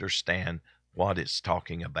and understand what it's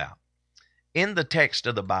talking about. In the text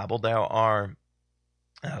of the Bible, there are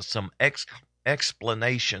some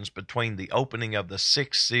explanations between the opening of the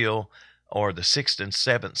sixth seal, or the sixth and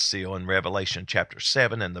seventh seal in Revelation chapter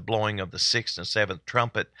 7, and the blowing of the sixth and seventh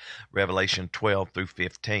trumpet, Revelation 12 through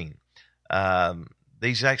 15.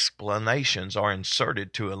 These explanations are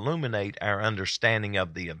inserted to illuminate our understanding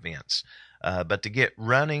of the events. But to get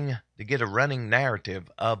a running narrative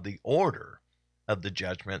of the order of the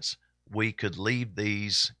judgments, we could leave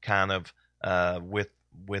these kind of with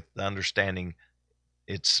the understanding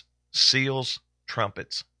it's seals,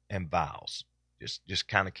 trumpets, and vials. Just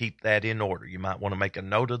kind of keep that in order. You might want to make a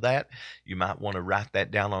note of that. You might want to write that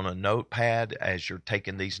down on a notepad as you're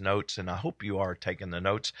taking these notes, and I hope you are taking the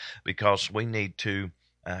notes, because we need to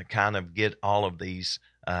kind of get all of these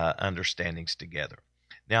understandings together.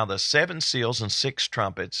 Now, the 7 seals and 6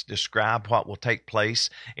 trumpets describe what will take place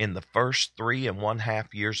in the first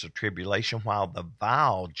 3.5 years of tribulation, while the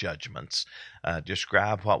vial judgments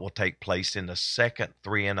describe what will take place in the second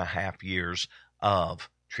 3.5 years of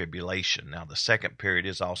tribulation. Now, the second period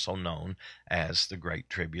is also known as the Great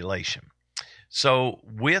Tribulation. So,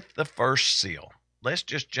 with the first seal, let's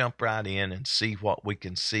just jump right in and see what we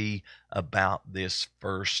can see about this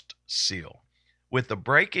first seal. With the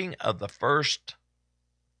breaking of the first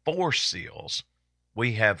 4 seals,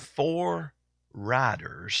 we have 4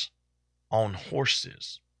 riders on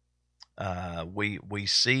horses. We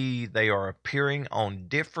see they are appearing on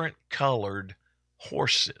different colored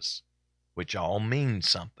horses, which all mean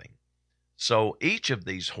something. So each of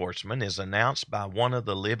these horsemen is announced by one of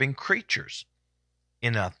the living creatures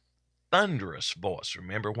in a thunderous voice.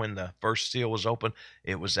 Remember when the first seal was opened,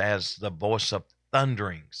 it was as the voice of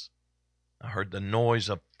thunderings. I heard the noise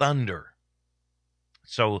of thunder.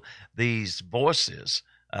 So these voices,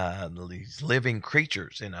 these living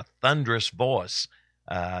creatures in a thunderous voice,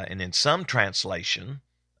 and in some translation,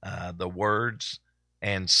 the words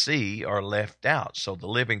and see are left out. So the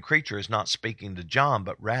living creature is not speaking to John,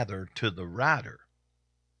 but rather to the rider.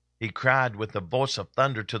 He cried with the voice of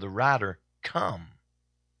thunder to the rider, "Come."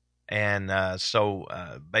 And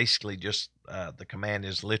so basically just the command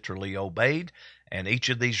is literally obeyed. And each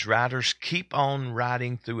of these riders keep on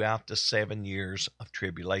riding throughout the 7 years of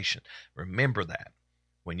tribulation. Remember that.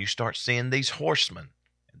 When you start seeing these horsemen,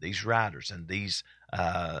 these riders, and these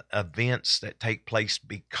events that take place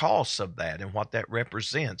because of that and what that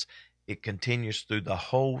represents, it continues through the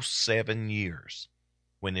whole 7 years.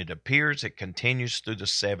 When it appears, it continues through the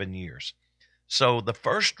 7 years. So the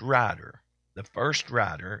first rider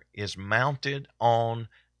is mounted on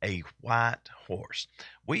a white horse.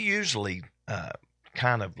 We usually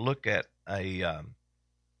kind of look at a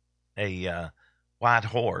white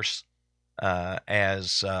horse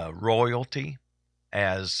as royalty,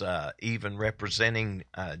 as even representing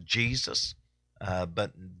Jesus,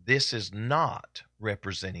 but this is not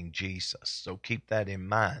representing Jesus. So keep that in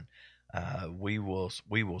mind. We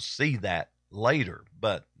will see that later,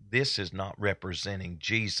 but this is not representing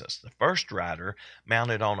Jesus. The first rider,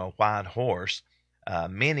 mounted on a white horse,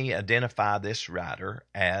 many identify this rider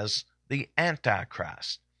as the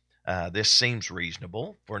Antichrist. This seems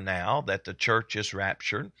reasonable, for now that the church is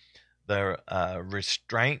raptured, the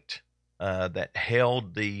restraint that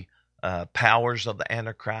held the powers of the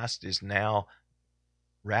Antichrist is now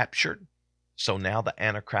raptured. So now the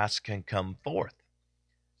Antichrist can come forth.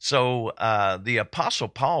 So the Apostle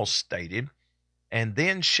Paul stated, "And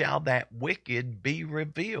then shall that wicked be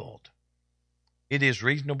revealed." It is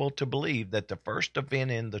reasonable to believe that the first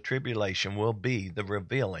event in the tribulation will be the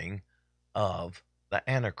revealing of the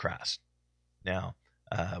Antichrist. Now,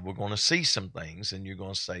 we're going to see some things, and you're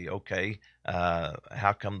going to say, okay,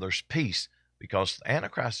 how come there's peace? Because the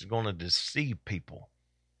Antichrist is going to deceive people.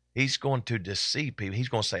 He's going to deceive people. He's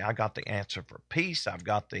going to say, I got the answer for peace. I've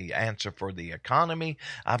got the answer for the economy.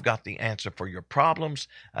 I've got the answer for your problems.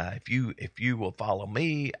 If you will follow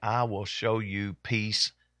me, I will show you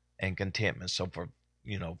peace and contentment. So for,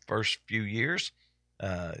 first few years,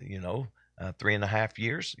 3.5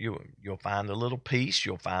 years, you'll find a little peace.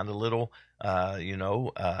 You'll find a little,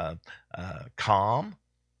 calm.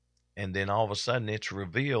 And then all of a sudden it's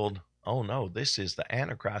revealed, oh no, this is the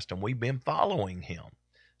Antichrist and we've been following him.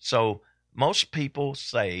 So most people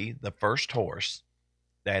say the first horse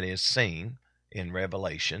that is seen in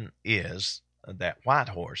Revelation is that white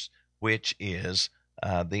horse, which is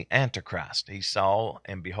the Antichrist. He saw,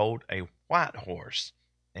 and behold, a white horse.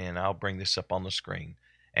 And I'll bring this up on the screen.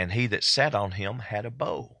 And he that sat on him had a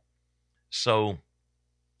bow. So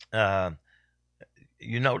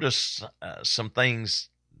you notice some things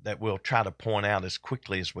that we'll try to point out as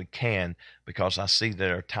quickly as we can, because I see that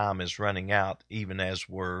our time is running out even as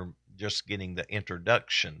we're just getting the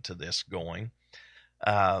introduction to this going.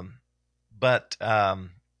 But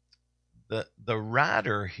the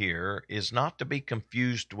rider here is not to be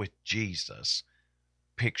confused with Jesus,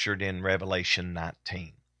 pictured in Revelation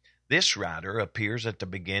 19. This rider appears at the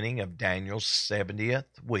beginning of Daniel's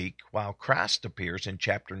 70th week, while Christ appears in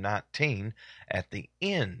chapter 19 at the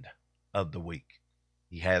end of the week.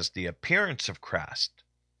 He has the appearance of Christ,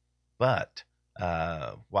 but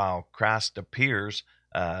while Christ appears,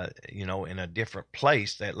 in a different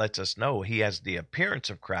place, that lets us know he has the appearance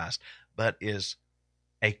of Christ, but is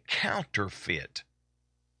a counterfeit.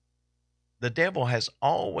 The devil has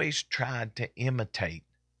always tried to imitate,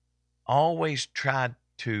 always tried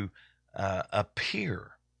to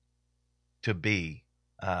appear to be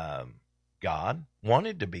God,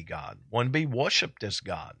 wanted to be God, wanted to be worshipped as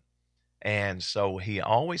God. And so he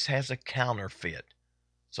always has a counterfeit.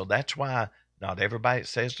 So that's why not everybody that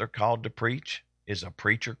says they're called to preach is a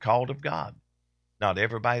preacher called of God. Not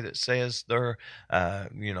everybody that says they're,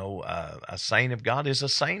 a saint of God is a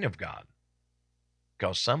saint of God.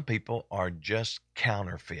 Because some people are just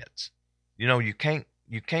counterfeits. You can't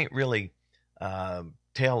really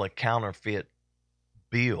tell a counterfeit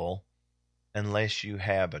bill unless you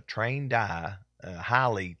have a trained eye, a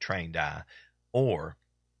highly trained eye, or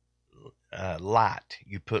light.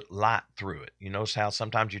 You put light through it. You notice how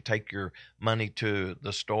sometimes you take your money to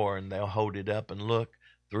the store and they'll hold it up and look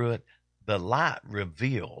through it. The light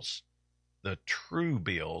reveals the true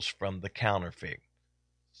bills from the counterfeit.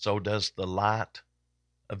 So does the light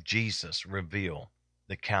of Jesus reveal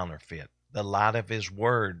the counterfeit. The light of his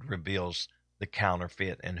word reveals the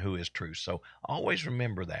counterfeit and who is true. So always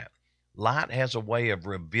remember that. Light has a way of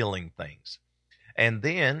revealing things. And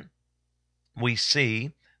then we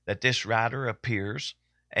see that this rider appears,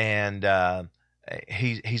 and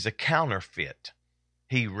he's a counterfeit.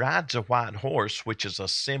 He rides a white horse, which is a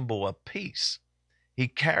symbol of peace. He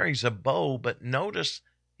carries a bow, but notice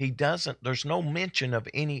there's no mention of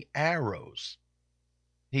any arrows.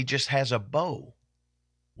 He just has a bow.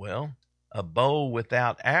 Well, a bow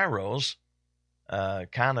without arrows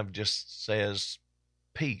kind of just says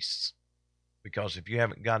peace. Because if you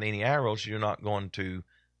haven't got any arrows, you're not going to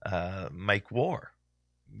make war.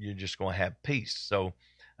 You're just going to have peace. So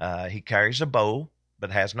he carries a bow,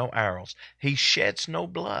 but has no arrows. He sheds no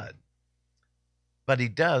blood, but he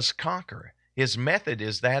does conquer. His method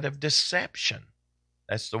is that of deception.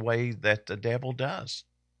 That's the way that the devil does.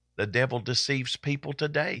 The devil deceives people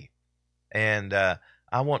today. And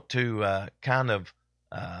I want to kind of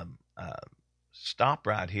stop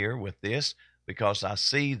right here with this, because I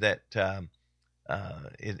see that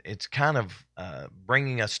it's kind of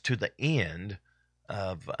bringing us to the end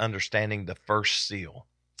of understanding the first seal.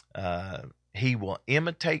 He will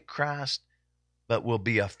imitate Christ, but will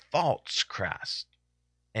be a false Christ.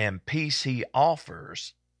 And peace he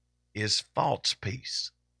offers is false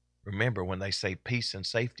peace. Remember, when they say peace and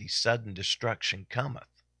safety, sudden destruction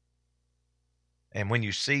cometh. And when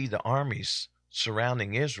you see the armies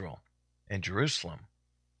surrounding Israel and Jerusalem,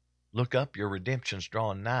 look up, your redemption's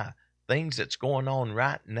drawing nigh. Things that's going on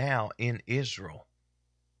right now in Israel,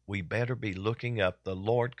 we better be looking up. The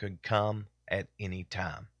Lord could come at any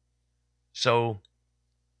time. So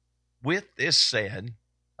with this said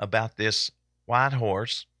about this white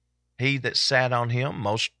horse, he that sat on him,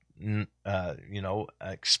 most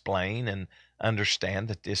explain and understand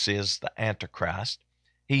that this is the Antichrist.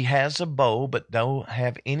 He has a bow but don't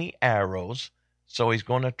have any arrows, so he's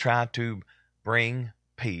going to try to bring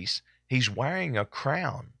peace. He's wearing a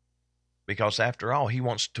crown because, after all, he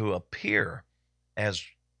wants to appear as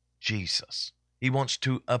Jesus. He wants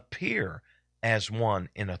to appear as one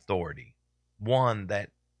in authority, one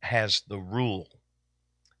that has the rule.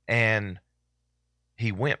 And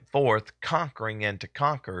he went forth conquering, and to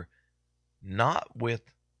conquer not with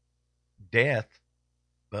death,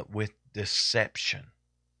 but with deception.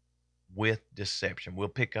 With deception. We'll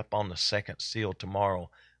pick up on the second seal tomorrow,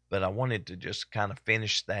 but I wanted to just kind of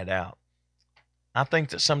finish that out. I think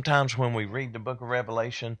that sometimes when we read the book of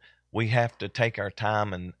Revelation, we have to take our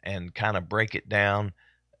time and kind of break it down,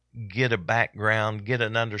 get a background, get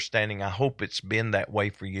an understanding. I hope it's been that way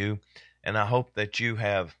for you, and I hope that you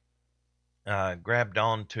have grabbed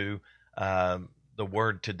on to the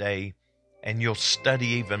word today, and you'll study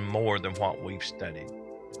even more than what we've studied,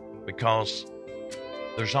 because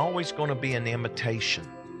there's always going to be an imitation.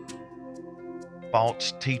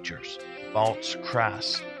 False teachers, false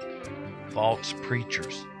Christ, false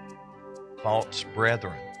preachers, false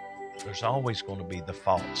brethren. There's always going to be the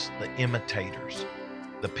false, the imitators,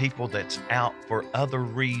 the people that's out for other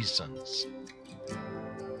reasons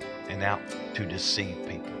and out to deceive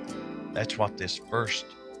people. That's what this first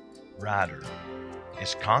rider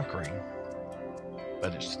is conquering,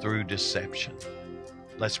 but it's through deception.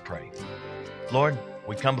 Let's pray. Lord,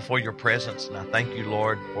 we come before your presence, and I thank you,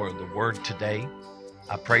 Lord, for the word today.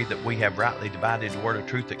 I pray that we have rightly divided the word of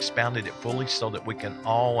truth, expounded it fully so that we can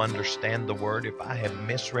all understand the word. If I have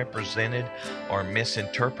misrepresented or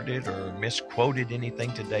misinterpreted or misquoted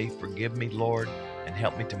anything today, forgive me, Lord, and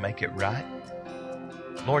help me to make it right.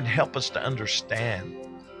 Lord, help us to understand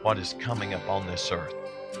what is coming upon this earth.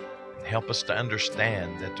 And help us to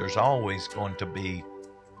understand that there's always going to be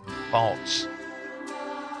false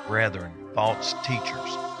brethren, false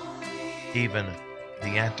teachers, even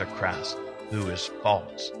the Antichrist, who is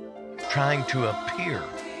false, trying to appear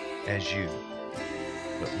as you.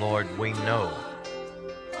 But Lord, we know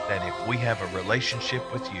that if we have a relationship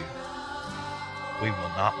with you, we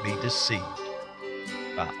will not be deceived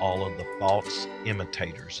by all of the false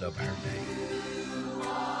imitators of our day.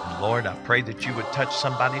 And Lord, I pray that you would touch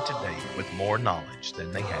somebody today with more knowledge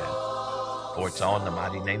than they have. For it's all in the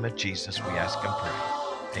mighty name of Jesus we ask and pray.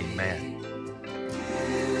 Amen.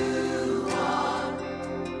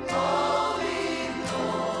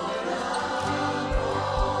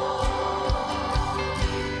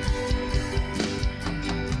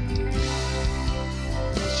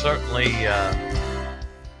 Certainly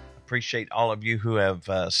appreciate all of you who have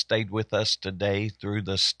stayed with us today through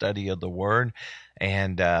the study of the Word,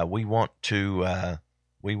 and we want to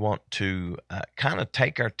kind of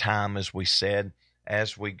take our time, as we said,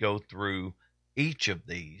 as we go through each of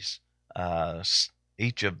these seals,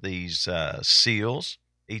 each of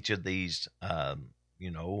these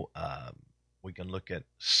we can look at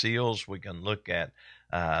seals, we can look at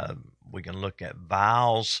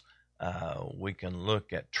vials. We can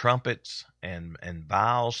look at trumpets and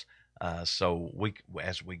vials. So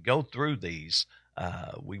as we go through these,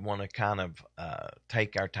 we want to kind of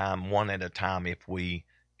take our time one at a time if we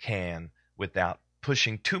can, without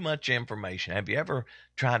pushing too much information. Have you ever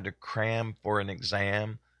tried to cram for an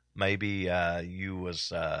exam? Maybe you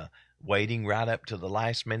was waiting right up to the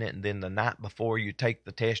last minute, and then the night before you take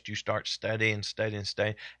the test, you start studying,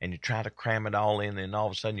 and you try to cram it all in, and all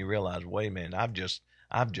of a sudden you realize, wait a minute, I've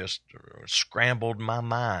just scrambled my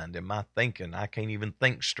mind and my thinking. I can't even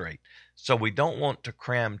think straight. So we don't want to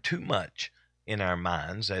cram too much in our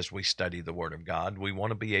minds as we study the Word of God. We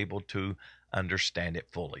want to be able to understand it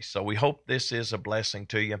fully. So we hope this is a blessing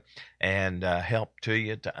to you and help to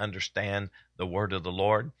you to understand the Word of the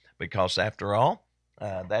Lord, because after all,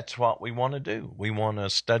 that's what we want to do. We want to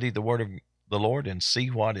study the Word of the Lord and see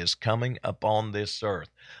what is coming upon this earth.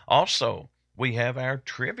 Also, we have our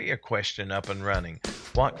trivia question up and running.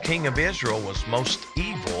 What king of Israel was most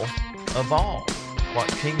evil of all? What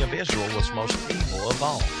king of Israel was most evil of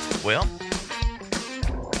all? Well,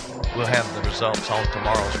 we'll have the results on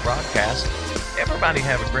tomorrow's broadcast. Everybody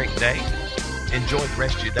have a great day. Enjoy the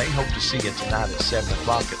rest of your day. Hope to see you tonight at 7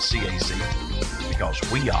 o'clock at CAC, because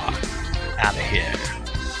we are out of here.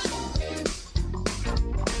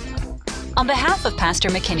 On behalf of Pastor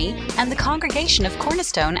McKinney and the congregation of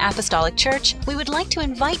Cornerstone Apostolic Church, we would like to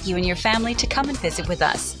invite you and your family to come and visit with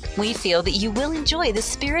us. We feel that you will enjoy the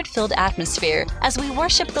spirit-filled atmosphere as we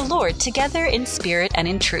worship the Lord together in spirit and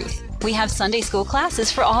in truth. We have Sunday school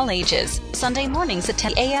classes for all ages, Sunday mornings at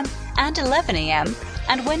 10 a.m. and 11 a.m.,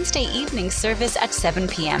 and Wednesday evening service at 7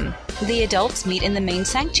 p.m. The adults meet in the main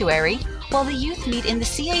sanctuary, while the youth meet in the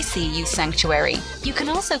CAC Youth Sanctuary. You can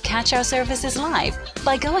also catch our services live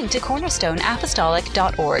by going to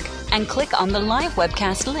cornerstoneapostolic.org and click on the live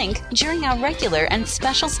webcast link during our regular and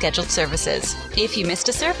special scheduled services. If you missed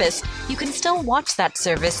a service, you can still watch that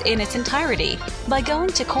service in its entirety by going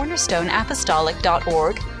to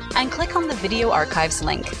cornerstoneapostolic.org and click on the video archives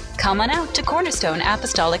link. Come on out to Cornerstone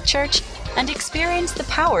Apostolic Church and experience the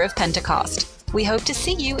power of Pentecost. We hope to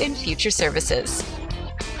see you in future services.